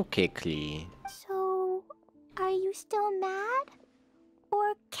 Oh, it's okay, Klee. So, are you still mad?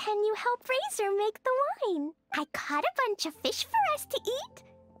 Or can you help Razor make the wine? I caught a bunch of fish for us to eat.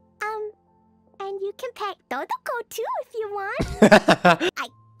 And you can pet Dodoko too if you want.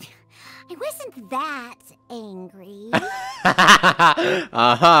 I wasn't that angry.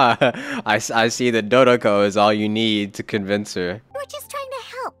 I see the Dodoko is all you need to convince her. We're just trying to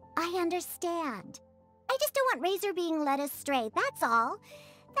help. I understand. I just don't want Razor being led astray, that's all.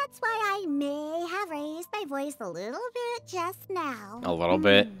 That's why I may have raised my voice a little bit just now. A little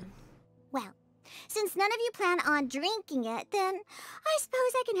bit? Well, since none of you plan on drinking it, then I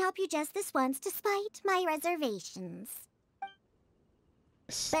suppose I can help you just this once despite my reservations.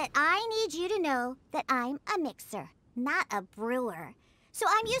 But I need you to know that I'm a mixer, not a brewer. So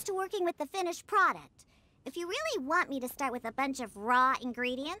I'm used to working with the finished product. If you really want me to start with a bunch of raw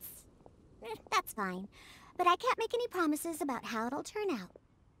ingredients, that's fine. But I can't make any promises about how it'll turn out.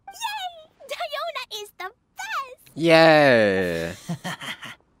 Yay! Diona is the best! Yeah.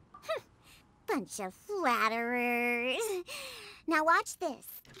 Bunch of flatterers. Now watch this.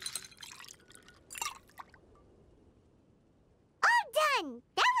 Done!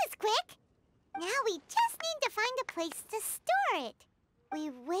 That was quick! Now we just need to find a place to store it.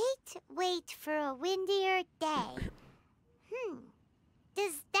 We wait for a windier day.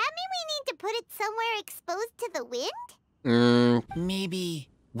 Does that mean we need to put it somewhere exposed to the wind? Maybe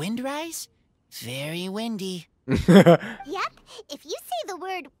windrise? Very windy. Yep, if you say the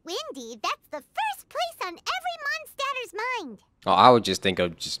word windy, that's the first place on every Mondstatter's mind. Oh, I would just think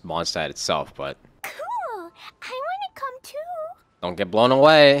of just Mondstadt itself, but... Cool! I want to come too. Don't get blown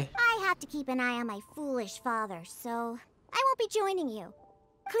away. I have to keep an eye on my foolish father, so I won't be joining you.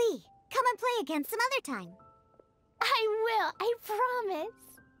 Klee, come and play again some other time. I will, I promise.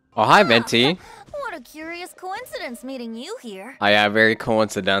 Oh, hi, Venti. What a curious coincidence meeting you here. Oh, yeah, very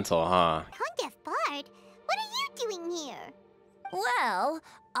coincidental, huh? Deaf Bard, what are you doing here? Well,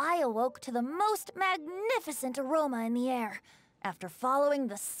 I awoke to the most magnificent aroma in the air. After following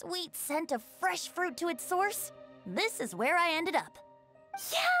the sweet scent of fresh fruit to its source, this is where I ended up.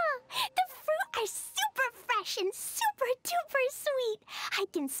 Yeah! The fruit are super fresh and super duper sweet. I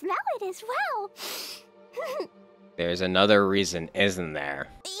can smell it as well. There's another reason, isn't there?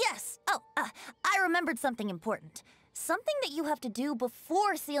 Yes! Oh, I remembered something important. Something that you have to do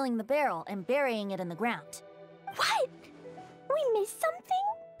before sealing the barrel and burying it in the ground. What? We missed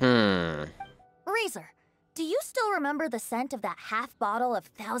something? Razor, do you still remember the scent of that half bottle of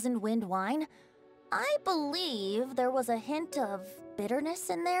Thousand Wind wine? I believe there was a hint of bitterness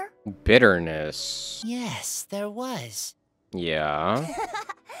in there. Bitterness. Yes, there was. Yeah.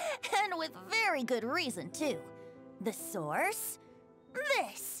 And with very good reason, too. The source?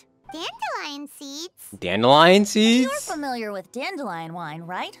 This. Dandelion seeds? Dandelion You're seeds? familiar with dandelion wine,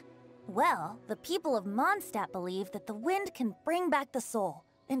 right? Well, the people of Mondstadt believe that the wind can bring back the soul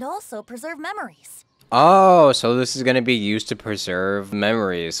and also preserve memories. Oh, so this is gonna be used to preserve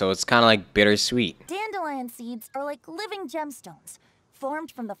memories, so it's kind of like bittersweet. Dandelion seeds are like living gemstones,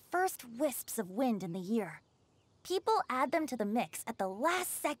 formed from the first wisps of wind in the year. People add them to the mix at the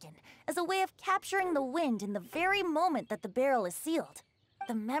last second as a way of capturing the wind in the very moment that the barrel is sealed.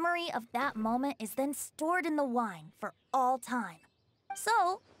 The memory of that moment is then stored in the wine for all time.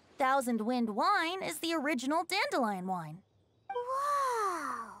 So, Thousand Wind wine is the original dandelion wine.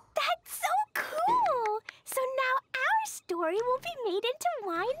 Whoa! That's so cool! So now our story will be made into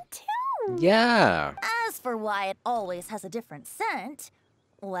wine too! Yeah. As for why it always has a different scent,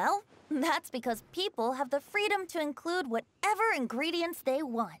 well, that's because people have the freedom to include whatever ingredients they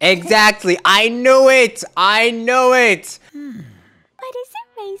want. Exactly. I knew it. I know it. What is it,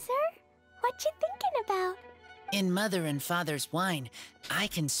 Razor? What you thinking about? In Mother and Father's wine, I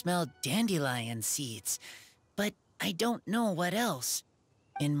can smell dandelion seeds, but I don't know what else.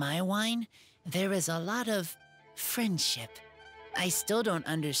 In my wine, there is a lot of friendship. I still don't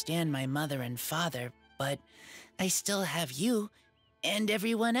understand my mother and father, but I still have you and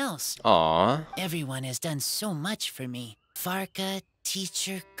everyone else. Aww. Everyone has done so much for me. Varka,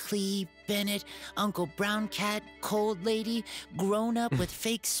 Teacher, Clee, Bennett, Uncle Brown Cat, Cold Lady, Grown Up with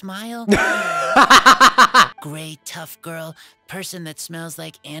Fake Smile, Gray Tough Girl, Person that smells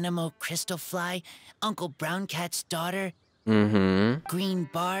like Animo Crystal Fly, Uncle Brown Cat's daughter, Green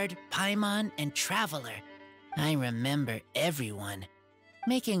Bard, Paimon, and Traveler. I remember everyone.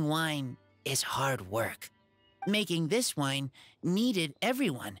 Making wine is hard work. Making this wine needed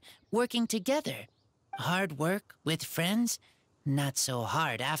everyone working together. Hard work with friends, not so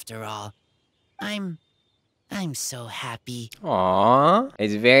hard after all. I'm so happy. Aww.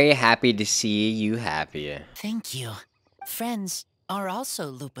 It's very happy to see you happy. Thank you. Friends are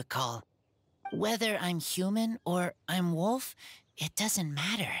also Lupical. Whether I'm human or I'm wolf, it doesn't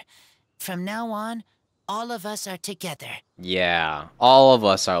matter. From now on, all of us are together. Yeah, all of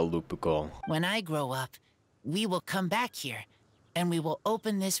us are Lupical. When I grow up, we will come back here, and we will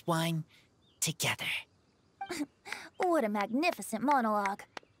open this wine together. What a magnificent monologue.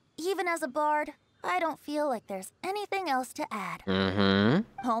 Even as a bard, I don't feel like there's anything else to add.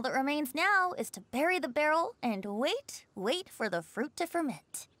 All that remains now is to bury the barrel and wait for the fruit to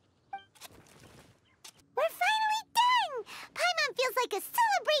ferment. We're finally done! Paimon feels like a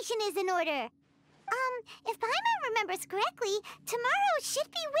celebration is in order. If Paimon remembers correctly, tomorrow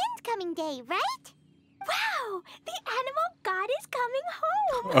should be Wind Coming Day, right? Wow! The animal god is coming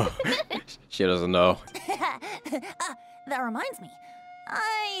home! She doesn't know. That reminds me.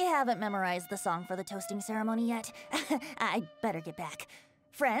 I haven't memorized the song for the toasting ceremony yet. I'd better get back.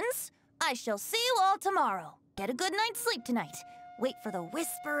 Friends, I shall see you all tomorrow. Get a good night's sleep tonight. Wait for the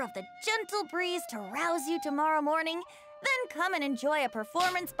whisper of the gentle breeze to rouse you tomorrow morning. Then come and enjoy a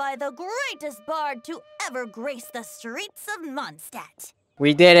performance by the greatest bard to ever grace the streets of Mondstadt.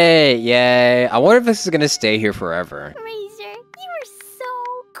 We did it! Yay! I wonder if this is gonna stay here forever. Razor, you were so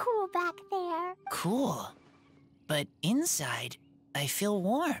cool back there. Cool. But inside, I feel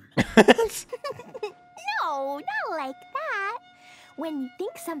warm. No, not like that. When you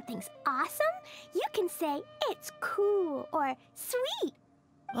think something's awesome, you can say it's cool or sweet.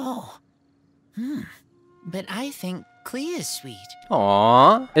 Oh. But I think Clee is sweet.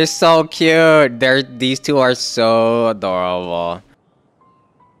 Aww. They're so cute. These two are so adorable.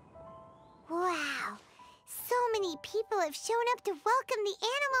 Wow. So many people have shown up to welcome the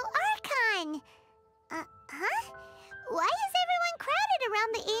Animal Archon. Why is everyone crowded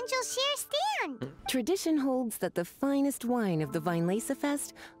around the Angel Share stand? Tradition holds that the finest wine of the Weinlese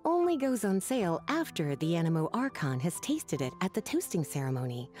Fest only goes on sale after the Animo Archon has tasted it at the toasting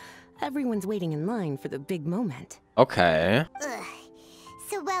ceremony. Everyone's waiting in line for the big moment. Okay. Ugh.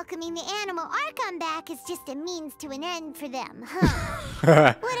 So welcoming the Animal Archon back is just a means to an end for them, huh?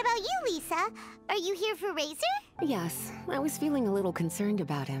 What about you, Lisa? Are you here for Razor? Yes, I was feeling a little concerned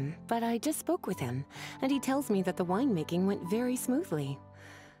about him, but I just spoke with him, and he tells me that the winemaking went very smoothly.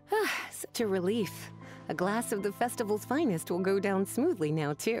 Such a relief. A glass of the festival's finest will go down smoothly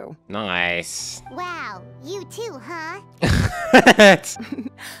now, too. Nice. Wow, you too, huh?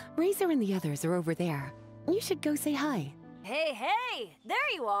 Razor and the others are over there. You should go say hi. Hey,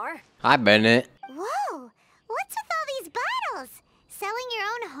 there you are. Hi, Bennett. Whoa, what's with all these bottles? Selling your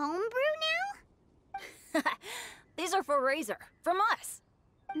own homebrew now? These are for Razor, from us.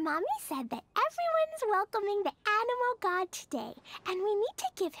 Mommy said that everyone's welcoming the animal god today, and we need to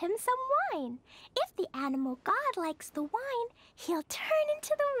give him some wine. If the animal god likes the wine, he'll turn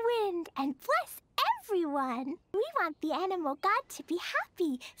into the wind and bless everyone. We want the animal god to be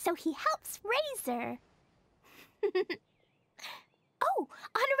happy, so he helps Razor. Oh,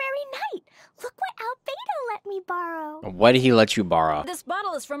 honorary knight! Look what Albedo let me borrow. What did he let you borrow? This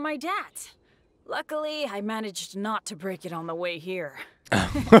bottle is from my dad. Luckily, I managed not to break it on the way here.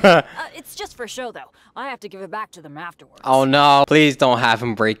 It's just for show, though. I have to give it back to them afterwards. Oh no, please don't have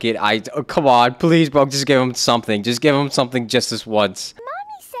him break it. Oh, come on, please, bro, just give him something. Just give him something just this once.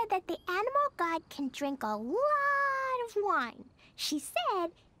 Mommy said that the animal god can drink a lot of wine. She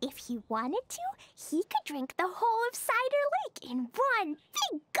said if he wanted to, he could drink the whole of Cider Lake in one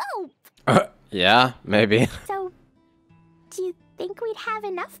big gulp. Yeah, maybe. So, do you think we'd have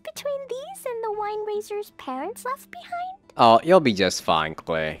enough between these and the wine raiser's parents left behind? Oh, you'll be just fine,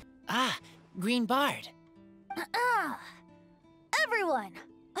 Clay. Ah, Green Bard. Everyone,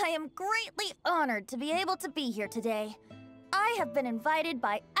 I am greatly honored to be able to be here today. I have been invited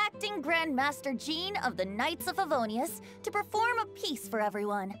by Acting Grand Master Jean of the Knights of Favonius to perform a piece for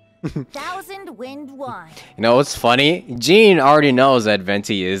everyone. Thousand Wind Wine. You know what's funny? Jean already knows that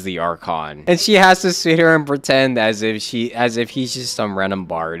Venti is the Archon, and she has to sit here and pretend as if he's just some random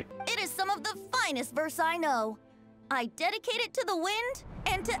bard. It is some of the finest verse I know. I dedicate it to the wind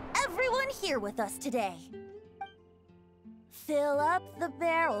and to everyone here with us today. Fill up the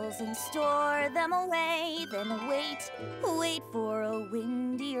barrels and store them away, then wait for a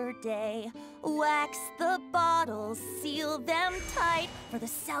windier day. Wax the bottles, seal them tight, for the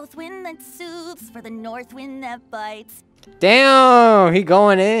south wind that soothes, for the north wind that bites. Damn, he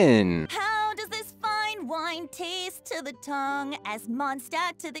going in. How does this fine wine taste to the tongue, as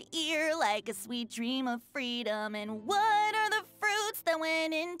mondstadt to the ear, like a sweet dream of freedom? And what are the fruits that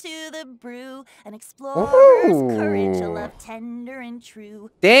went into the brew? An explorer's courage, a love tender and true.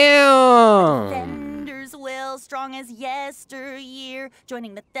 Damn. Defender's will, strong as yesteryear,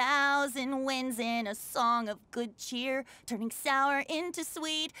 joining the thousand winds in a song of good cheer, turning sour into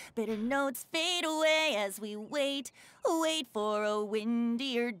sweet, bitter notes fade away as we wait for a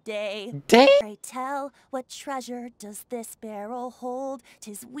windier day. Pray tell, what treasure does this barrel hold?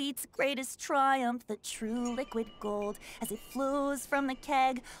 'Tis wheat's greatest triumph, the true liquid gold. As it flows from the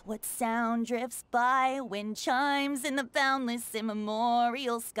keg, what sound drifts by? Wind chimes in the boundless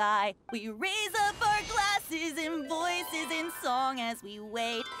immemorial sky. We raise up our glasses and voices in song as we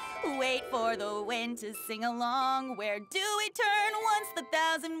wait for the wind to sing along. Where do we turn once the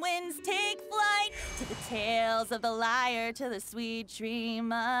thousand winds take flight? To the tales of the lyre, to the sweet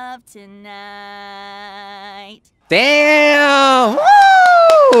dream of tonight. Damn!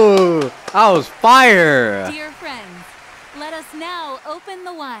 Woo! That was fire! Dear friends, let us now open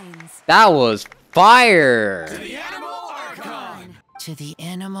the wines. That was fire! To the Animal Archon. To the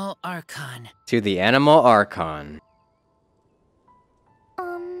Animal Archon. To the Animal Archon.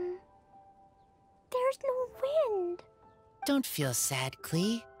 There's no wind. Don't feel sad,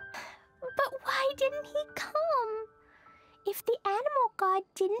 Klee. But why didn't he come? If the animal god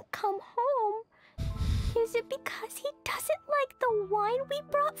didn't come home, is it because he doesn't like the wine we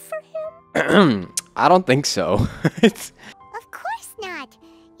brought for him? I don't think so. Of course not.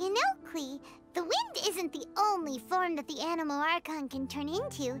 You know, Klee, the wind isn't the only form that the animal archon can turn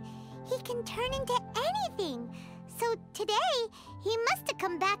into. He can turn into anything. So today, he must have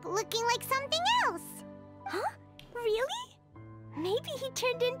come back looking like something else. Huh? Really? Maybe he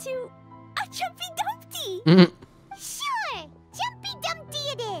turned into a Jumpy Dumpty. Sure, Jumpy Dumpty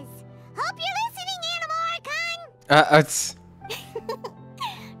it is. Hope you're listening, Animal Archon.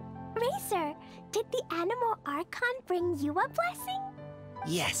 Razor, did the animal archon bring you a blessing?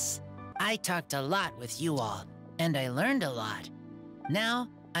 Yes, I talked a lot with you all, and I learned a lot. Now,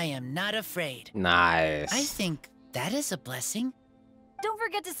 I am not afraid. Nice. I think that is a blessing. Don't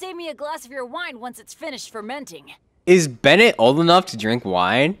forget to save me a glass of your wine once it's finished fermenting. Is Bennett old enough to drink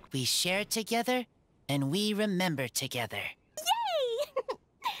wine? We share together, and we remember together. Yay!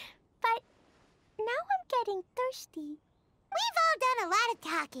 But now I'm getting thirsty. We've all done a lot of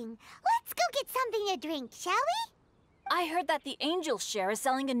talking. Let's go get something to drink, shall we? I heard that the Angel Share is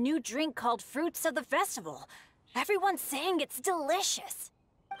selling a new drink called Fruits of the Festival. Everyone's saying it's delicious.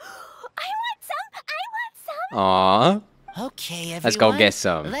 I want some! Aww. Okay, everyone. Let's go get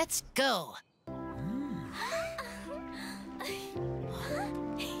some. Let's go.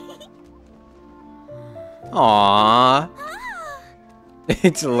 Aww.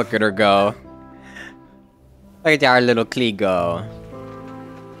 Look at her go. Look at our little Klee go.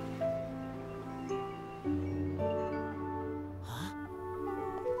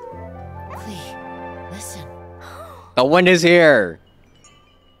 The wind is here.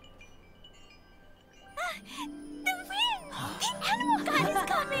 The wind! The animal god is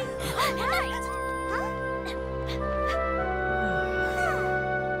coming!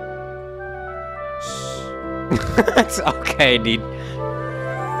 It's okay, dude.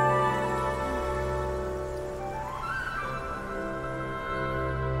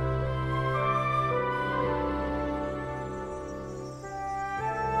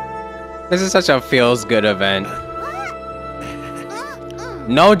 This is such a feels-good event.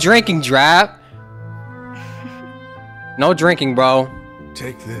 No drinking, Drap. No drinking, bro.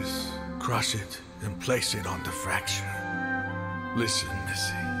 Take this, crush it, and place it on the fracture. Listen,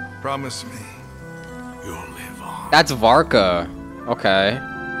 Missy. Promise me you'll live on. That's Varka. Okay.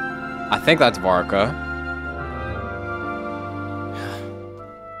 I think that's Varka.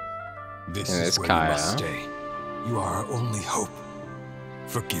 This And is it's where Kaya. you must stay. You are our only hope.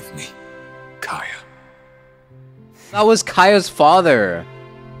 Forgive me, Kaya. That was Kaya's father.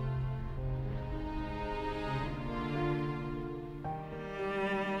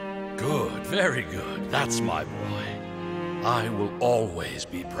 Good, very good. That's my boy. I will always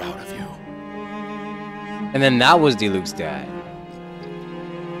be proud of you. And then that was Diluc's dad.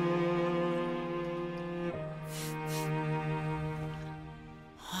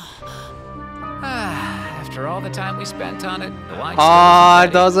 After all the time we spent on it, the wine Ah,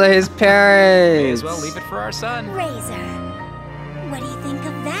 those are his parents. May as well leave it for our son. Razor. What do you think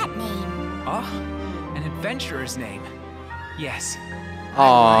of that name? Oh, an adventurer's name. Yes.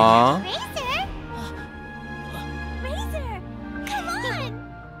 Aww. Razor? Razor! Come on!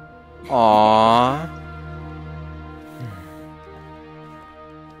 Aww.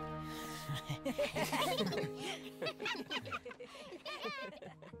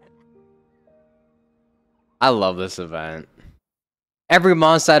 I love this event. Every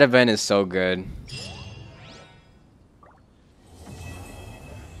Mondstadt event is so good.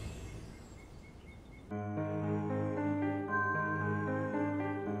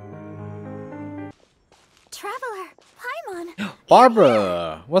 Traveler, Paimon.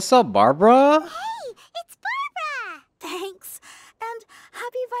 Barbara! What's up, Barbara? Hey, it's Barbara! Thanks. And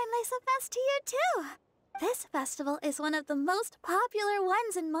happy Vinelesa Fest to you too. This festival is one of the most popular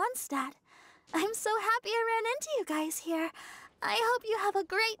ones in Mondstadt. I'm so happy I ran into you guys here. I hope you have a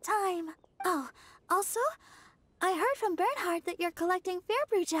great time. Oh, also, I heard from Bernhard that you're collecting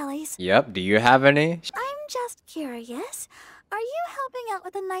Fairbrew jellies. Yep, do you have any? I'm just curious. Are you helping out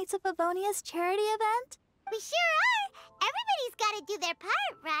with the Knights of Favonia's charity event? We sure are! Everybody's gotta do their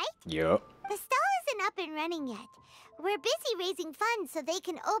part, right? Yep. The stall isn't up and running yet. We're busy raising funds so they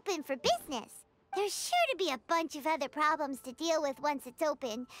can open for business. There's sure to be a bunch of other problems to deal with once it's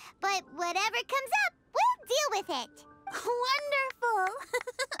open, but whatever comes up, we'll deal with it. Wonderful!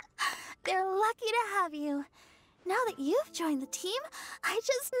 They're lucky to have you. Now that you've joined the team, I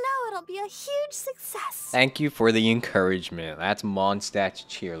just know it'll be a huge success. Thank you for the encouragement. That's Mondstadt's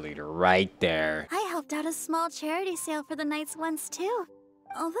cheerleader right there. I helped out a small charity sale for the Knights once too.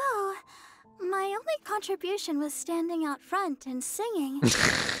 Although, my only contribution was standing out front and singing.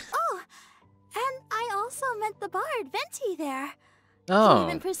 Oh, and I also met the bard, Venti, there. Oh. He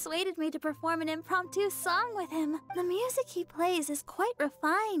even persuaded me to perform an impromptu song with him. The music he plays is quite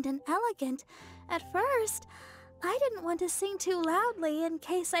refined and elegant. At first, I didn't want to sing too loudly in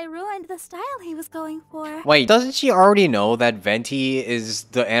case I ruined the style he was going for. Wait, doesn't she already know that Venti is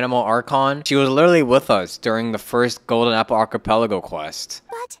the Animal Archon? She was literally with us during the first Golden Apple Archipelago quest.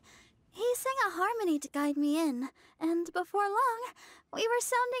 But he sang a harmony to guide me in, and before long, we were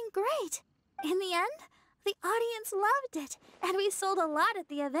sounding great. In the end, the audience loved it, and we sold a lot at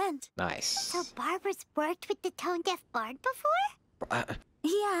the event. Nice. So Barbara's worked with the tone-deaf bard before?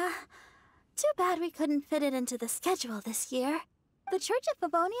 Yeah. Too bad we couldn't fit it into the schedule this year. The Church of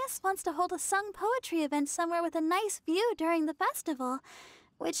Favonius wants to hold a sung poetry event somewhere with a nice view during the festival,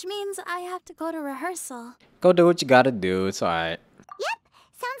 which means I have to go to rehearsal. Go do what you gotta do, it's alright. Yep,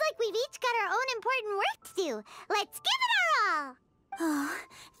 sounds like we've each got our own important work to do. Let's give it our all! Oh,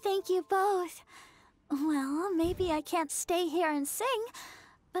 thank you both. Well, maybe I can't stay here and sing,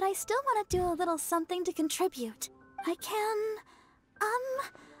 but I still want to do a little something to contribute. I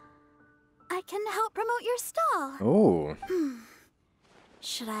can help promote your stall. Ooh.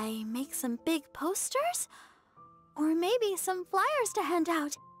 Should I make some big posters? Or maybe some flyers to hand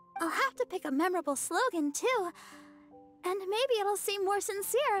out? I'll have to pick a memorable slogan, too. And maybe it'll seem more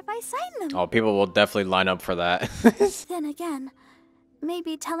sincere if I sign them. Oh, people will definitely line up for that. Then again,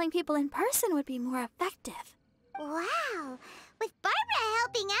 maybe telling people in person would be more effective. Wow! With Barbara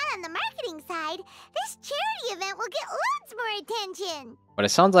helping out on the marketing side, this charity event will get loads more attention! But it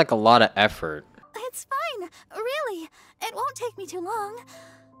sounds like a lot of effort. It's fine, really. It won't take me too long.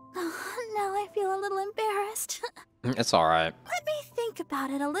 Oh, now I feel a little embarrassed. It's alright. Let me think about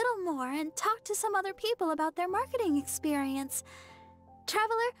it a little more and talk to some other people about their marketing experience.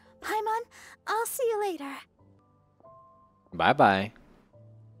 Traveler, Paimon, I'll see you later. Bye-bye.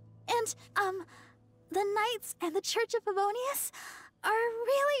 And, the Knights and the Church of Favonius are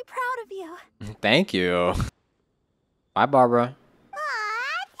really proud of you. Thank you. Bye, Barbara.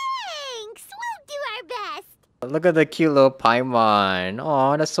 Aw, thanks! We'll do our best. Look at the cute little Paimon.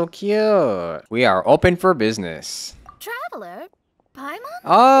 Oh, that's so cute. We are open for business. Traveler? Paimon?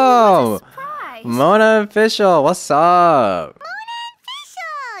 Oh! What a surprise! Mona Official, what's up? Mona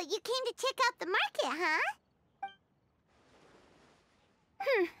Official! You came to check out the market, huh?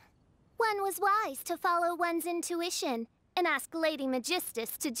 One was wise to follow one's intuition and ask Lady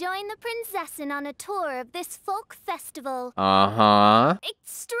Magistus to join the Prinzessin on a tour of this folk festival. Uh-huh.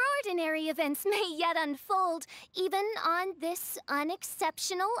 Extraordinary events may yet unfold, even on this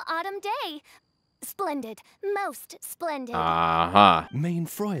unexceptional autumn day. Splendid. Most splendid. Uh-huh. Mein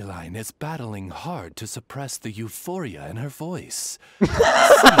Fräulein is battling hard to suppress the euphoria in her voice. Seeing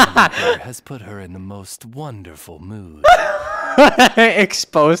her has put her in the most wonderful mood.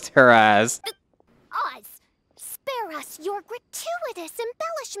 Exposed her ass. Oz, spare us your gratuitous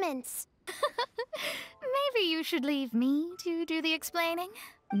embellishments. Maybe you should leave me to do the explaining.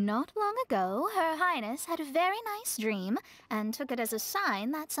 Not long ago, Her Highness had a very nice dream and took it as a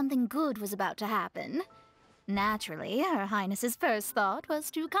sign that something good was about to happen. Naturally, Her Highness's first thought was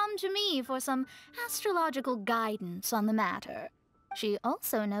to come to me for some astrological guidance on the matter. She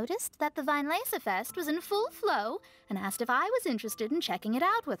also noticed that the Weinlesefest was in full flow and asked if I was interested in checking it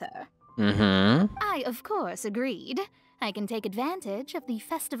out with her. Mm-hmm. I, of course, agreed. I can take advantage of the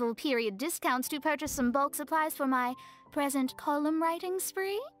festival period discounts to purchase some bulk supplies for my present column writing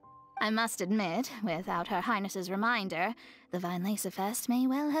spree. I must admit, without Her Highness's reminder, the Weinlesefest may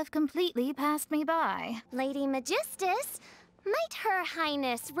well have completely passed me by. Lady Magistus, might Her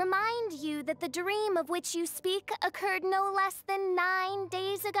Highness remind you that the dream of which you speak occurred no less than 9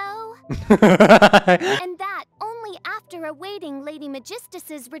 days ago? And that only after awaiting Lady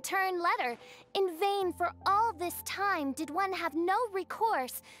Magistus's return letter. In vain for all this time did one have no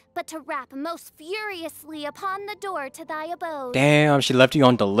recourse but to rap most furiously upon the door to thy abode. Damn, she left you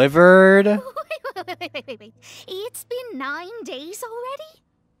undelivered? Wait. It's been 9 days already?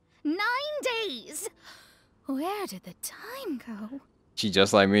 9 days! Where did the time go? She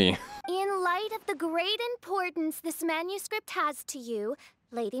just like me. In light of the great importance this manuscript has to you,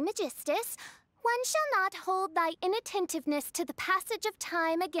 Lady Magistus, one shall not hold thy inattentiveness to the passage of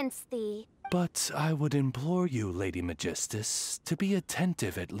time against thee. But I would implore you, Lady Magistus, to be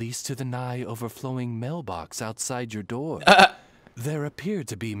attentive at least to the nigh overflowing mailbox outside your door. There appear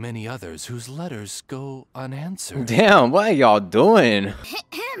to be many others whose letters go unanswered. Damn, what are y'all doing?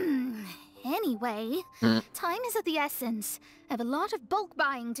 Anyway, time is of the essence. I have a lot of bulk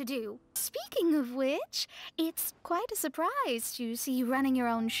buying to do. Speaking of which, it's quite a surprise to see you running your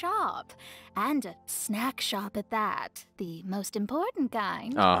own shop. And a snack shop at that. The most important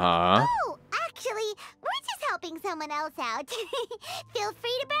kind. Uh-huh. Oh, actually, we're just helping someone else out. Feel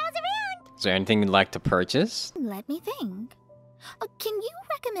free to browse around. Is there anything you'd like to purchase? Let me think. Can you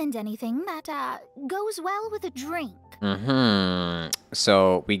recommend anything that goes well with a drink?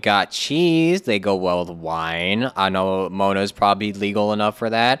 So we got cheese. They go well with wine. I know Mona's probably legal enough for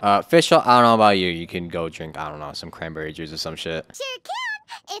that. Fischl, I don't know about you. You can go drink, I don't know, some cranberry juice or some shit. Sure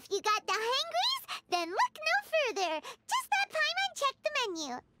can. If you got the hangries, then look no further. Just let Paimon check the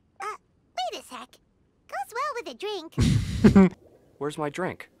menu. Wait a sec. Goes well with a drink. Where's my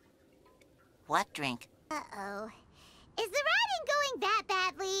drink? What drink? Uh-oh. Is the writing going that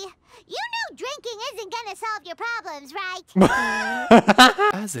badly? You know drinking isn't gonna solve your problems,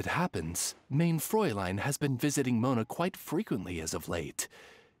 right? As it happens, Mein Fräulein has been visiting Mona quite frequently as of late.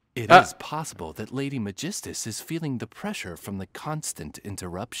 It is possible that Lady Magistus is feeling the pressure from the constant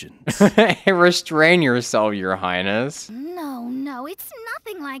interruptions. Restrain yourself, Your Highness. No, it's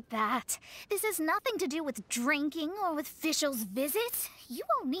nothing like that. This has nothing to do with drinking or with Fischl's visit. You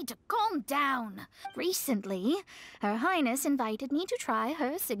all need to calm down. Recently, Her Highness invited me to try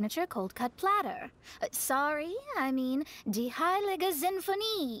her signature cold-cut platter. I mean Die Heilige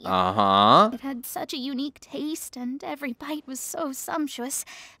Sinfonie. Uh-huh. It had such a unique taste, and every bite was so sumptuous.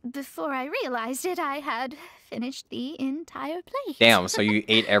 Before I realized it, I had finished the entire plate. Damn, so you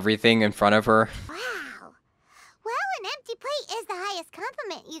ate everything in front of her? Wow. Well, an empty plate is the highest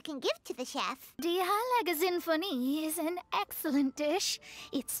compliment you can give to the chef. Die Heilige Sinfonie is an excellent dish.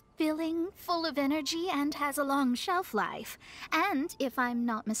 It's filling, full of energy, and has a long shelf life. And, if I'm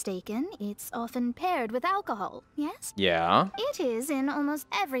not mistaken, it's often paired with alcohol, yes? Yeah. It is, in almost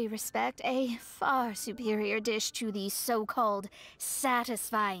every respect, a far superior dish to the so-called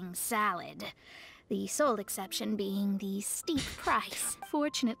satisfying salad. The sole exception being the steep price.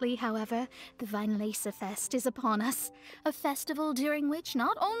 Fortunately, however, the Weinlese Fest is upon us. A festival during which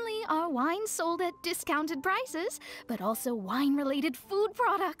not only are wines sold at discounted prices, but also wine-related food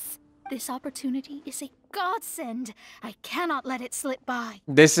products. This opportunity is a godsend. I cannot let it slip by.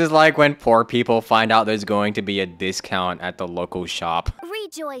 This is like when poor people find out there's going to be a discount at the local shop.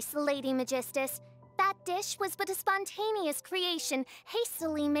 Rejoice, Lady Magistus. That dish was but a spontaneous creation,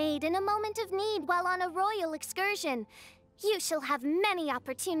 hastily made in a moment of need while on a royal excursion. You shall have many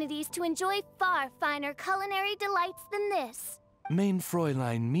opportunities to enjoy far finer culinary delights than this. Mein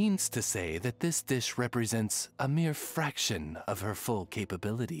Fräulein means to say that this dish represents a mere fraction of her full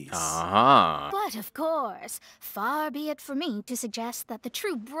capabilities. But of course, far be it for me to suggest that the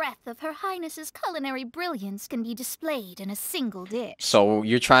true breadth of Her Highness's culinary brilliance can be displayed in a single dish. So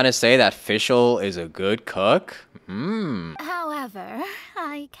you're trying to say that Fischl is a good cook? However,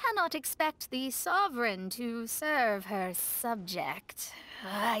 I cannot expect the sovereign to serve her subject.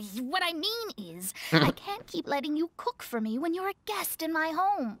 What I mean is, I can't keep letting you cook for me when you're a guest in my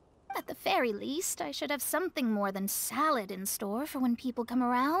home. At the very least, I should have something more than salad in store for when people come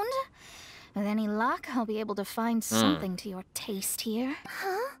around. With any luck, I'll be able to find something to your taste here.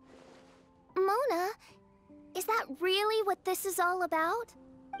 Huh? Mona, is that really what this is all about?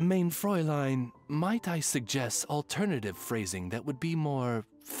 Mein Fräulein, might I suggest alternative phrasing that would be more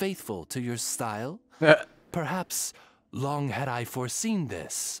faithful to your style? Perhaps, long had I foreseen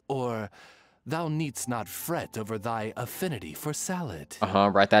this, or thou needst not fret over thy affinity for salad.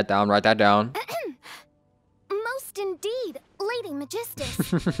 Write that down, write that down. Most indeed, Lady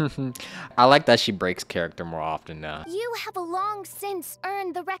Magistus. I like that she breaks character more often now. You have long since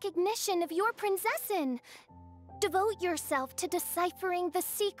earned the recognition of your princessin. Devote yourself to deciphering the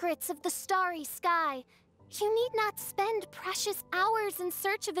secrets of the starry sky. You need not spend precious hours in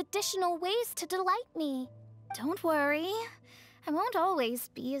search of additional ways to delight me. Don't worry. I won't always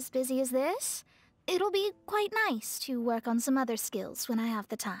be as busy as this. It'll be quite nice to work on some other skills when I have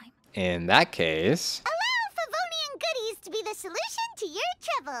the time. In that case... Allow Favonian goodies to be the solution to your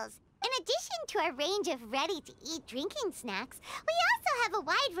troubles. In addition to our range of ready-to-eat drinking snacks, we also have a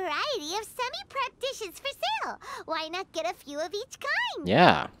wide variety of semi-prep dishes for sale. Why not get a few of each kind?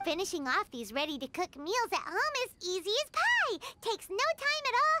 Yeah. Finishing off these ready-to-cook meals at home is easy as pie, takes no time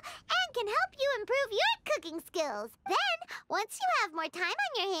at all, and can help you improve your cooking skills. Then, once you have more time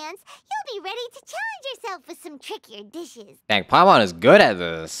on your hands, you'll be ready to challenge yourself with some trickier dishes. Dang, Paimon is good at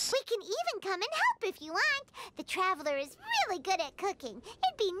this. We can even come and help if you want. The Traveler is really good at cooking.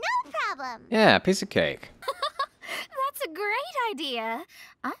 It'd be no problem. Yeah, piece of cake. That's a great idea.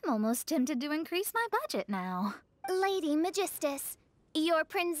 I'm almost tempted to increase my budget now. Lady Magistus, your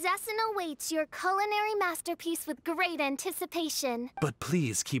princessin awaits your culinary masterpiece with great anticipation. But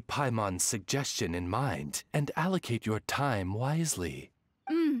please keep Paimon's suggestion in mind and allocate your time wisely.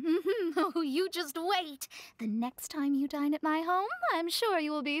 Oh, you just wait. The next time you dine at my home, I'm sure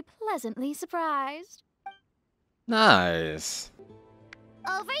you will be pleasantly surprised. Nice.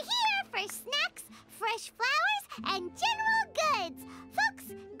 Over here for snacks, fresh flowers, and general goods. Folks,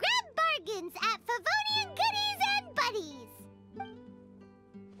 grab bargains at Favonian Goodies and Buddies.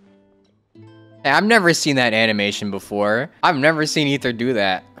 Hey, I've never seen that animation before. I've never seen Ether do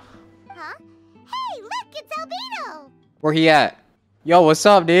that. Huh? Hey, look, it's Albedo. Where he at? Yo, what's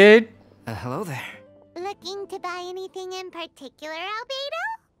up, dude? Hello there. Looking to buy anything in particular, Albedo?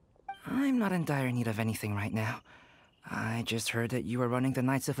 I'm not in dire need of anything right now. I just heard that you were running the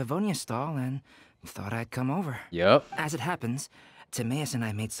Knights of Favonia stall and thought I'd come over. Yep. As it happens, Timaeus and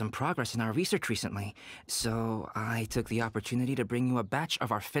I made some progress in our research recently, so I took the opportunity to bring you a batch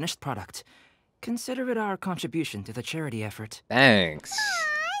of our finished product. Consider it our contribution to the charity effort. Thanks. So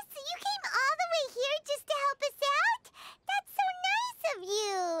you came all the way here just to help us out? That's so nice of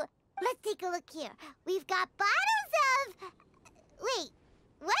you. Let's take a look here. We've got bottles of... Wait,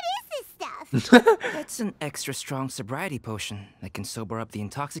 what is this stuff? It's an extra strong sobriety potion that can sober up the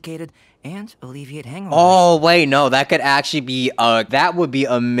intoxicated and alleviate hangovers. Oh, wait, no, that could actually be, that would be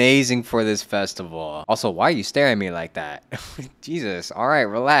amazing for this festival. Also, why are you staring at me like that? Jesus, all right,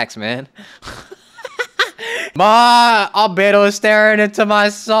 relax, man. Ma, Albedo is staring into my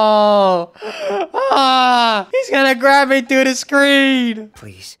soul. Ah, he's gonna grab me through the screen.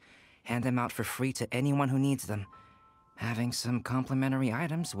 Please, hand them out for free to anyone who needs them. Having some complimentary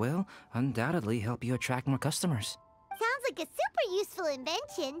items will undoubtedly help you attract more customers. Sounds like a super useful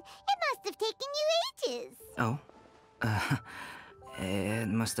invention. It must have taken you ages. Oh? It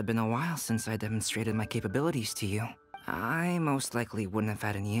must have been a while since I demonstrated my capabilities to you. I most likely wouldn't have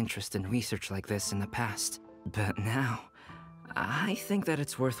had any interest in research like this in the past. But now, I think that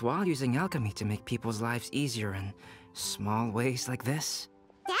it's worthwhile using alchemy to make people's lives easier in small ways like this.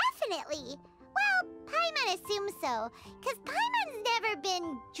 Definitely. Well, Paimon assumes so, because Paimon's never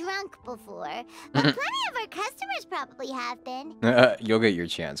been drunk before, but plenty of our customers probably have been. You'll get your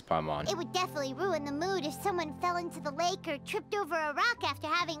chance, Paimon. It would definitely ruin the mood if someone fell into the lake or tripped over a rock after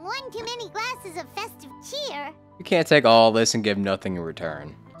having one too many glasses of festive cheer. You can't take all this and give nothing in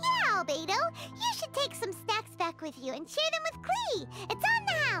return. Yeah, Albedo, you should take some snacks back with you and share them with Klee. It's on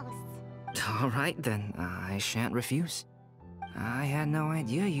the house. Alright then, I shan't refuse. I had no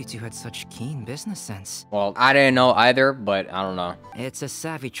idea you two had such keen business sense. Well, I didn't know either, but I don't know. It's a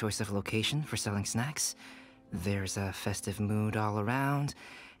savvy choice of location for selling snacks. There's a festive mood all around,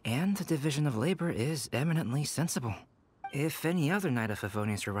 and the division of labor is eminently sensible. If any other Knight of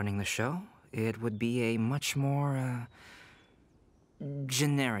Favonius were running the show, it would be a much more,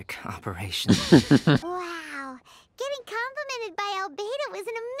 generic operation. Wow, getting complimented by Albedo is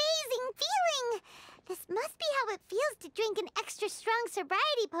an amazing feeling. This must be how it feels to drink an extra strong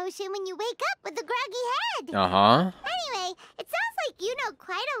sobriety potion when you wake up with a groggy head. Uh-huh. Anyway, it sounds like you know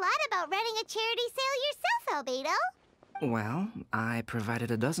quite a lot about running a charity sale yourself, Albedo. Well, I provided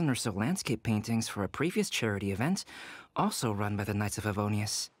a dozen or so landscape paintings for a previous charity event, also run by the Knights of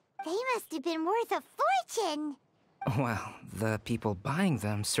Favonius. They must have been worth a fortune. Well, the people buying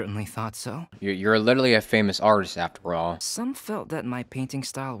them certainly thought so. You're literally a famous artist after all. Some felt that my painting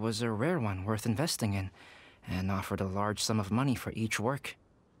style was a rare one worth investing in, and offered a large sum of money for each work.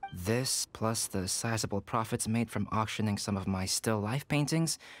 This, plus the sizable profits made from auctioning some of my still life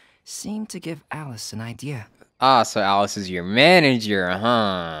paintings, seemed to give Alice an idea. Ah, so Alice is your manager,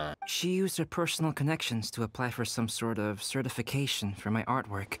 huh? She used her personal connections to apply for some sort of certification for my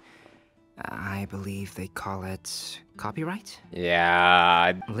artwork. I believe they call it copyright?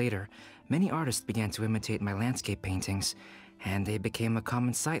 Yeah. Later, many artists began to imitate my landscape paintings, and they became a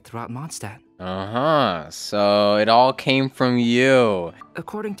common sight throughout Mondstadt. Uh-huh, so it all came from you.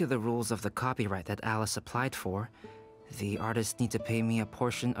 According to the rules of the copyright that Alice applied for, the artists need to pay me a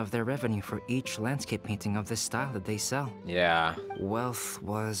portion of their revenue for each landscape painting of this style that they sell. Yeah. Wealth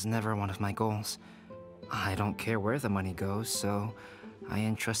was never one of my goals. I don't care where the money goes, so I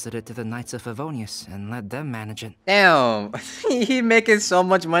entrusted it to the Knights of Favonius and let them manage it. Damn, he making so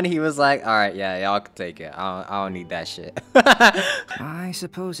much money, he was like, alright, yeah, y'all can take it. I don't need that shit. I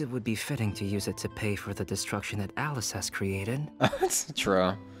suppose it would be fitting to use it to pay for the destruction that Alice has created. That's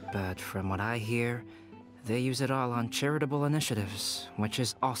true. But from what I hear, they use it all on charitable initiatives, which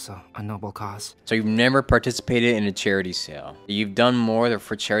is also a noble cause. So you've never participated in a charity sale. You've done more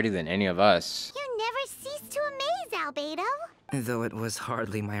for charity than any of us. You never cease to amaze, Albedo. Though it was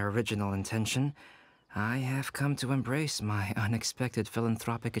hardly my original intention, I have come to embrace my unexpected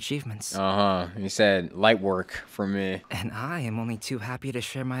philanthropic achievements. Uh-huh. You said light work for me. And I am only too happy to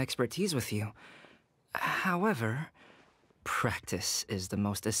share my expertise with you. However, practice is the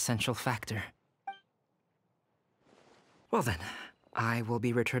most essential factor. Well then, I will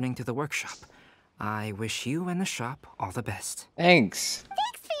be returning to the workshop. I wish you and the shop all the best. Thanks.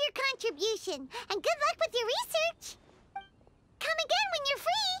 Thanks for your contribution, and good luck with your research. Come again when you're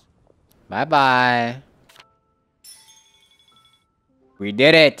free. Bye-bye. We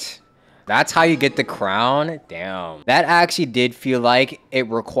did it. That's how you get the crown? Damn. That actually did feel like it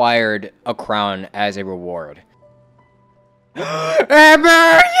required a crown as a reward.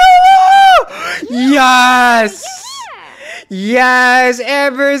 Amber! Yes! Yes!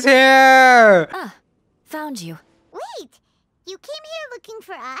 Amber's here! Ah, found you. Wait, you came here looking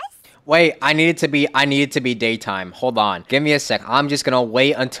for us? Wait, I need it to be daytime. Hold on. Give me a sec. I'm just gonna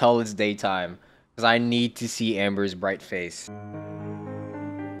wait until it's daytime. Because I need to see Amber's bright face.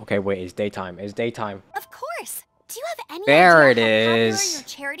 Okay, wait, it's daytime. It's daytime. Of course. Do you have any There idea it how popular is. your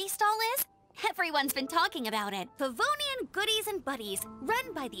charity stall is? Everyone's been talking about it. Favonian Goodies and Buddies,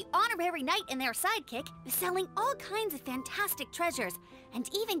 run by the honorary knight and their sidekick, selling all kinds of fantastic treasures, and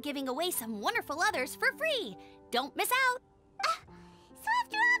even giving away some wonderful others for free. Don't miss out. So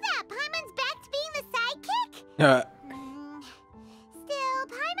after all that, Paimon's back to being the sidekick? Still,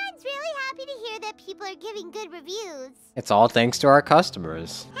 Paimon's really happy to hear that people are giving good reviews. It's all thanks to our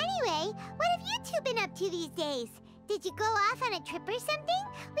customers. Anyway, what have you two been up to these days? Did you go off on a trip or something?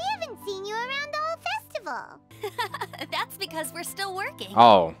 We haven't seen you around the whole festival. That's because we're still working.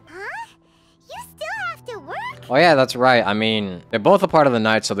 Oh. Huh? You still have to work. Oh yeah, that's right. I mean, they're both a part of the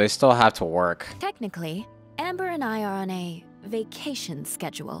night, so they still have to work. Technically, Amber and I are on a vacation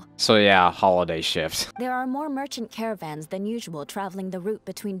schedule. So yeah, holiday shift. There are more merchant caravans than usual traveling the route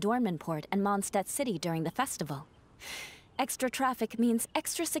between Dormanport and Mondstadt City during the festival. Extra traffic means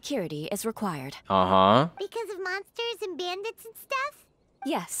extra security is required. Uh-huh. Because of monsters and bandits and stuff?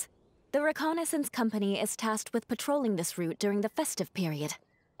 Yes. The reconnaissance company is tasked with patrolling this route during the festive period,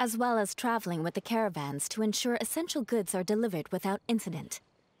 as well as traveling with the caravans to ensure essential goods are delivered without incident.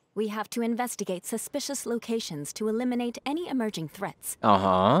 We have to investigate suspicious locations to eliminate any emerging threats.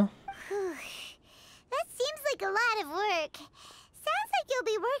 Uh-huh. That seems like a lot of work. Sounds like you'll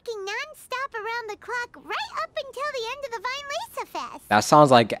be working non-stop around the clock right up until the end of the Vine Lace Fest. That sounds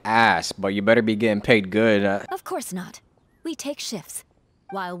like ass, but you better be getting paid good. Of course not. We take shifts.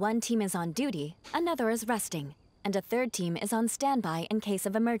 While one team is on duty, another is resting, and a third team is on standby in case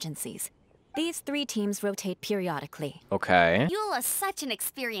of emergencies. These 3 teams rotate periodically. Okay. Eula's such an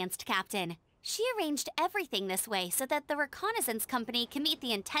experienced captain. She arranged everything this way so that the reconnaissance company can meet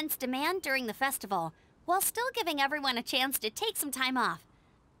the intense demand during the festival, while still giving everyone a chance to take some time off.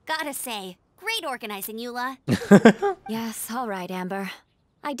 Gotta say, great organizing, Eula. Yes, all right, Amber.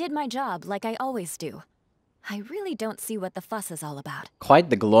 I did my job like I always do. I really don't see what the fuss is all about. Quite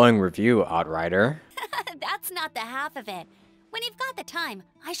the glowing review, Outrider. That's not the half of it. When you've got the time,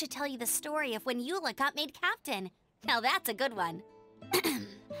 I should tell you the story of when Eula got made captain. Now that's a good one.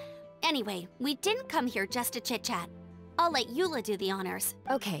 Anyway, we didn't come here just to chit-chat. I'll let Eula do the honors.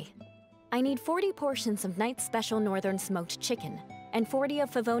 Okay. I need 40 portions of Night's Special Northern Smoked Chicken, and 40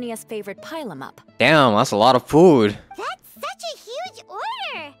 of Favonia's favorite pile-em-up. Damn, that's a lot of food. That's such a huge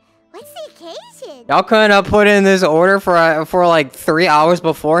order. What's the occasion? Y'all couldn't put in this order for like 3 hours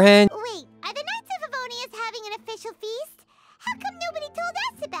beforehand? Wait, are the Knights of Favonius having an official feast? How come nobody told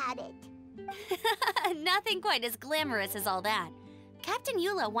us about it? Nothing quite as glamorous as all that. Captain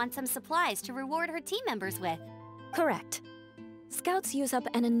Eula wants some supplies to reward her team members with. Correct. Scouts use up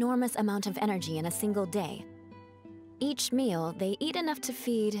an enormous amount of energy in a single day. Each meal, they eat enough to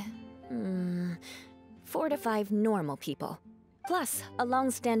feed 4 to 5 normal people. Plus, a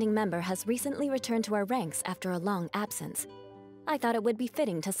long-standing member has recently returned to our ranks after a long absence. I thought it would be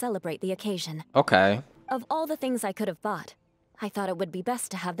fitting to celebrate the occasion. Okay. Of all the things I could have bought, I thought it would be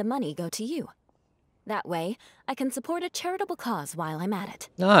best to have the money go to you. That way, I can support a charitable cause while I'm at it.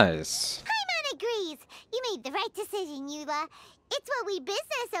 Nice. Paimon agrees. You made the right decision, Eula. It's what we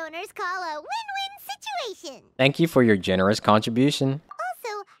business owners call a win-win situation. Thank you for your generous contribution.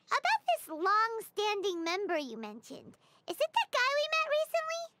 Also, about this long-standing member you mentioned. Is it the guy we met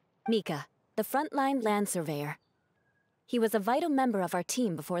recently? Mika, the frontline land surveyor. He was a vital member of our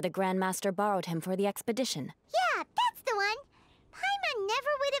team before the Grandmaster borrowed him for the expedition. Yeah, that's the one. Paimon never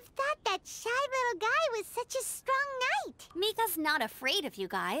would have thought that shy little guy was such a strong knight. Mika's not afraid of you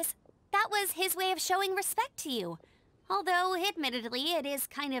guys. That was his way of showing respect to you. Although, admittedly, it is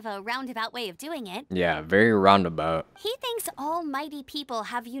kind of a roundabout way of doing it. Yeah, very roundabout. He thinks all mighty people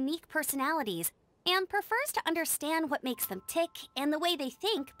have unique personalities, and prefers to understand what makes them tick and the way they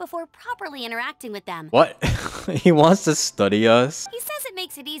think before properly interacting with them. What? He wants to study us? He says it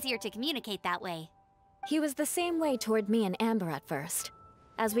makes it easier to communicate that way. He was the same way toward me and Amber at first.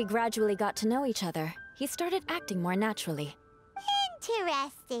 As we gradually got to know each other, he started acting more naturally.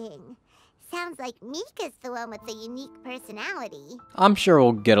 Interesting. Sounds like Mika's the one with the unique personality. I'm sure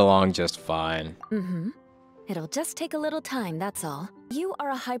we'll get along just fine. Mm-hmm. It'll just take a little time, that's all. You are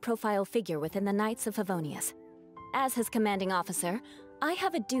a high-profile figure within the Knights of Favonius. As his commanding officer, I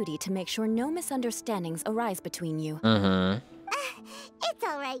have a duty to make sure no misunderstandings arise between you. Mm-hmm. It's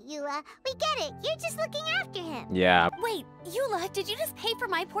alright, Eula. We get it. You're just looking after him. Yeah. Wait, Eula, did you just pay for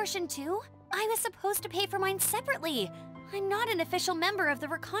my portion too? I was supposed to pay for mine separately. I'm not an official member of the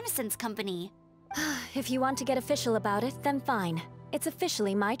reconnaissance company. If you want to get official about it, then fine. It's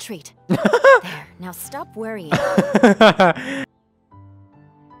officially my treat. There, now stop worrying.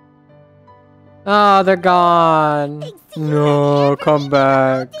 Oh, they're gone. No, come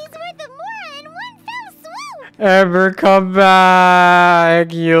back. Ever come back,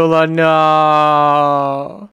 Eula, no.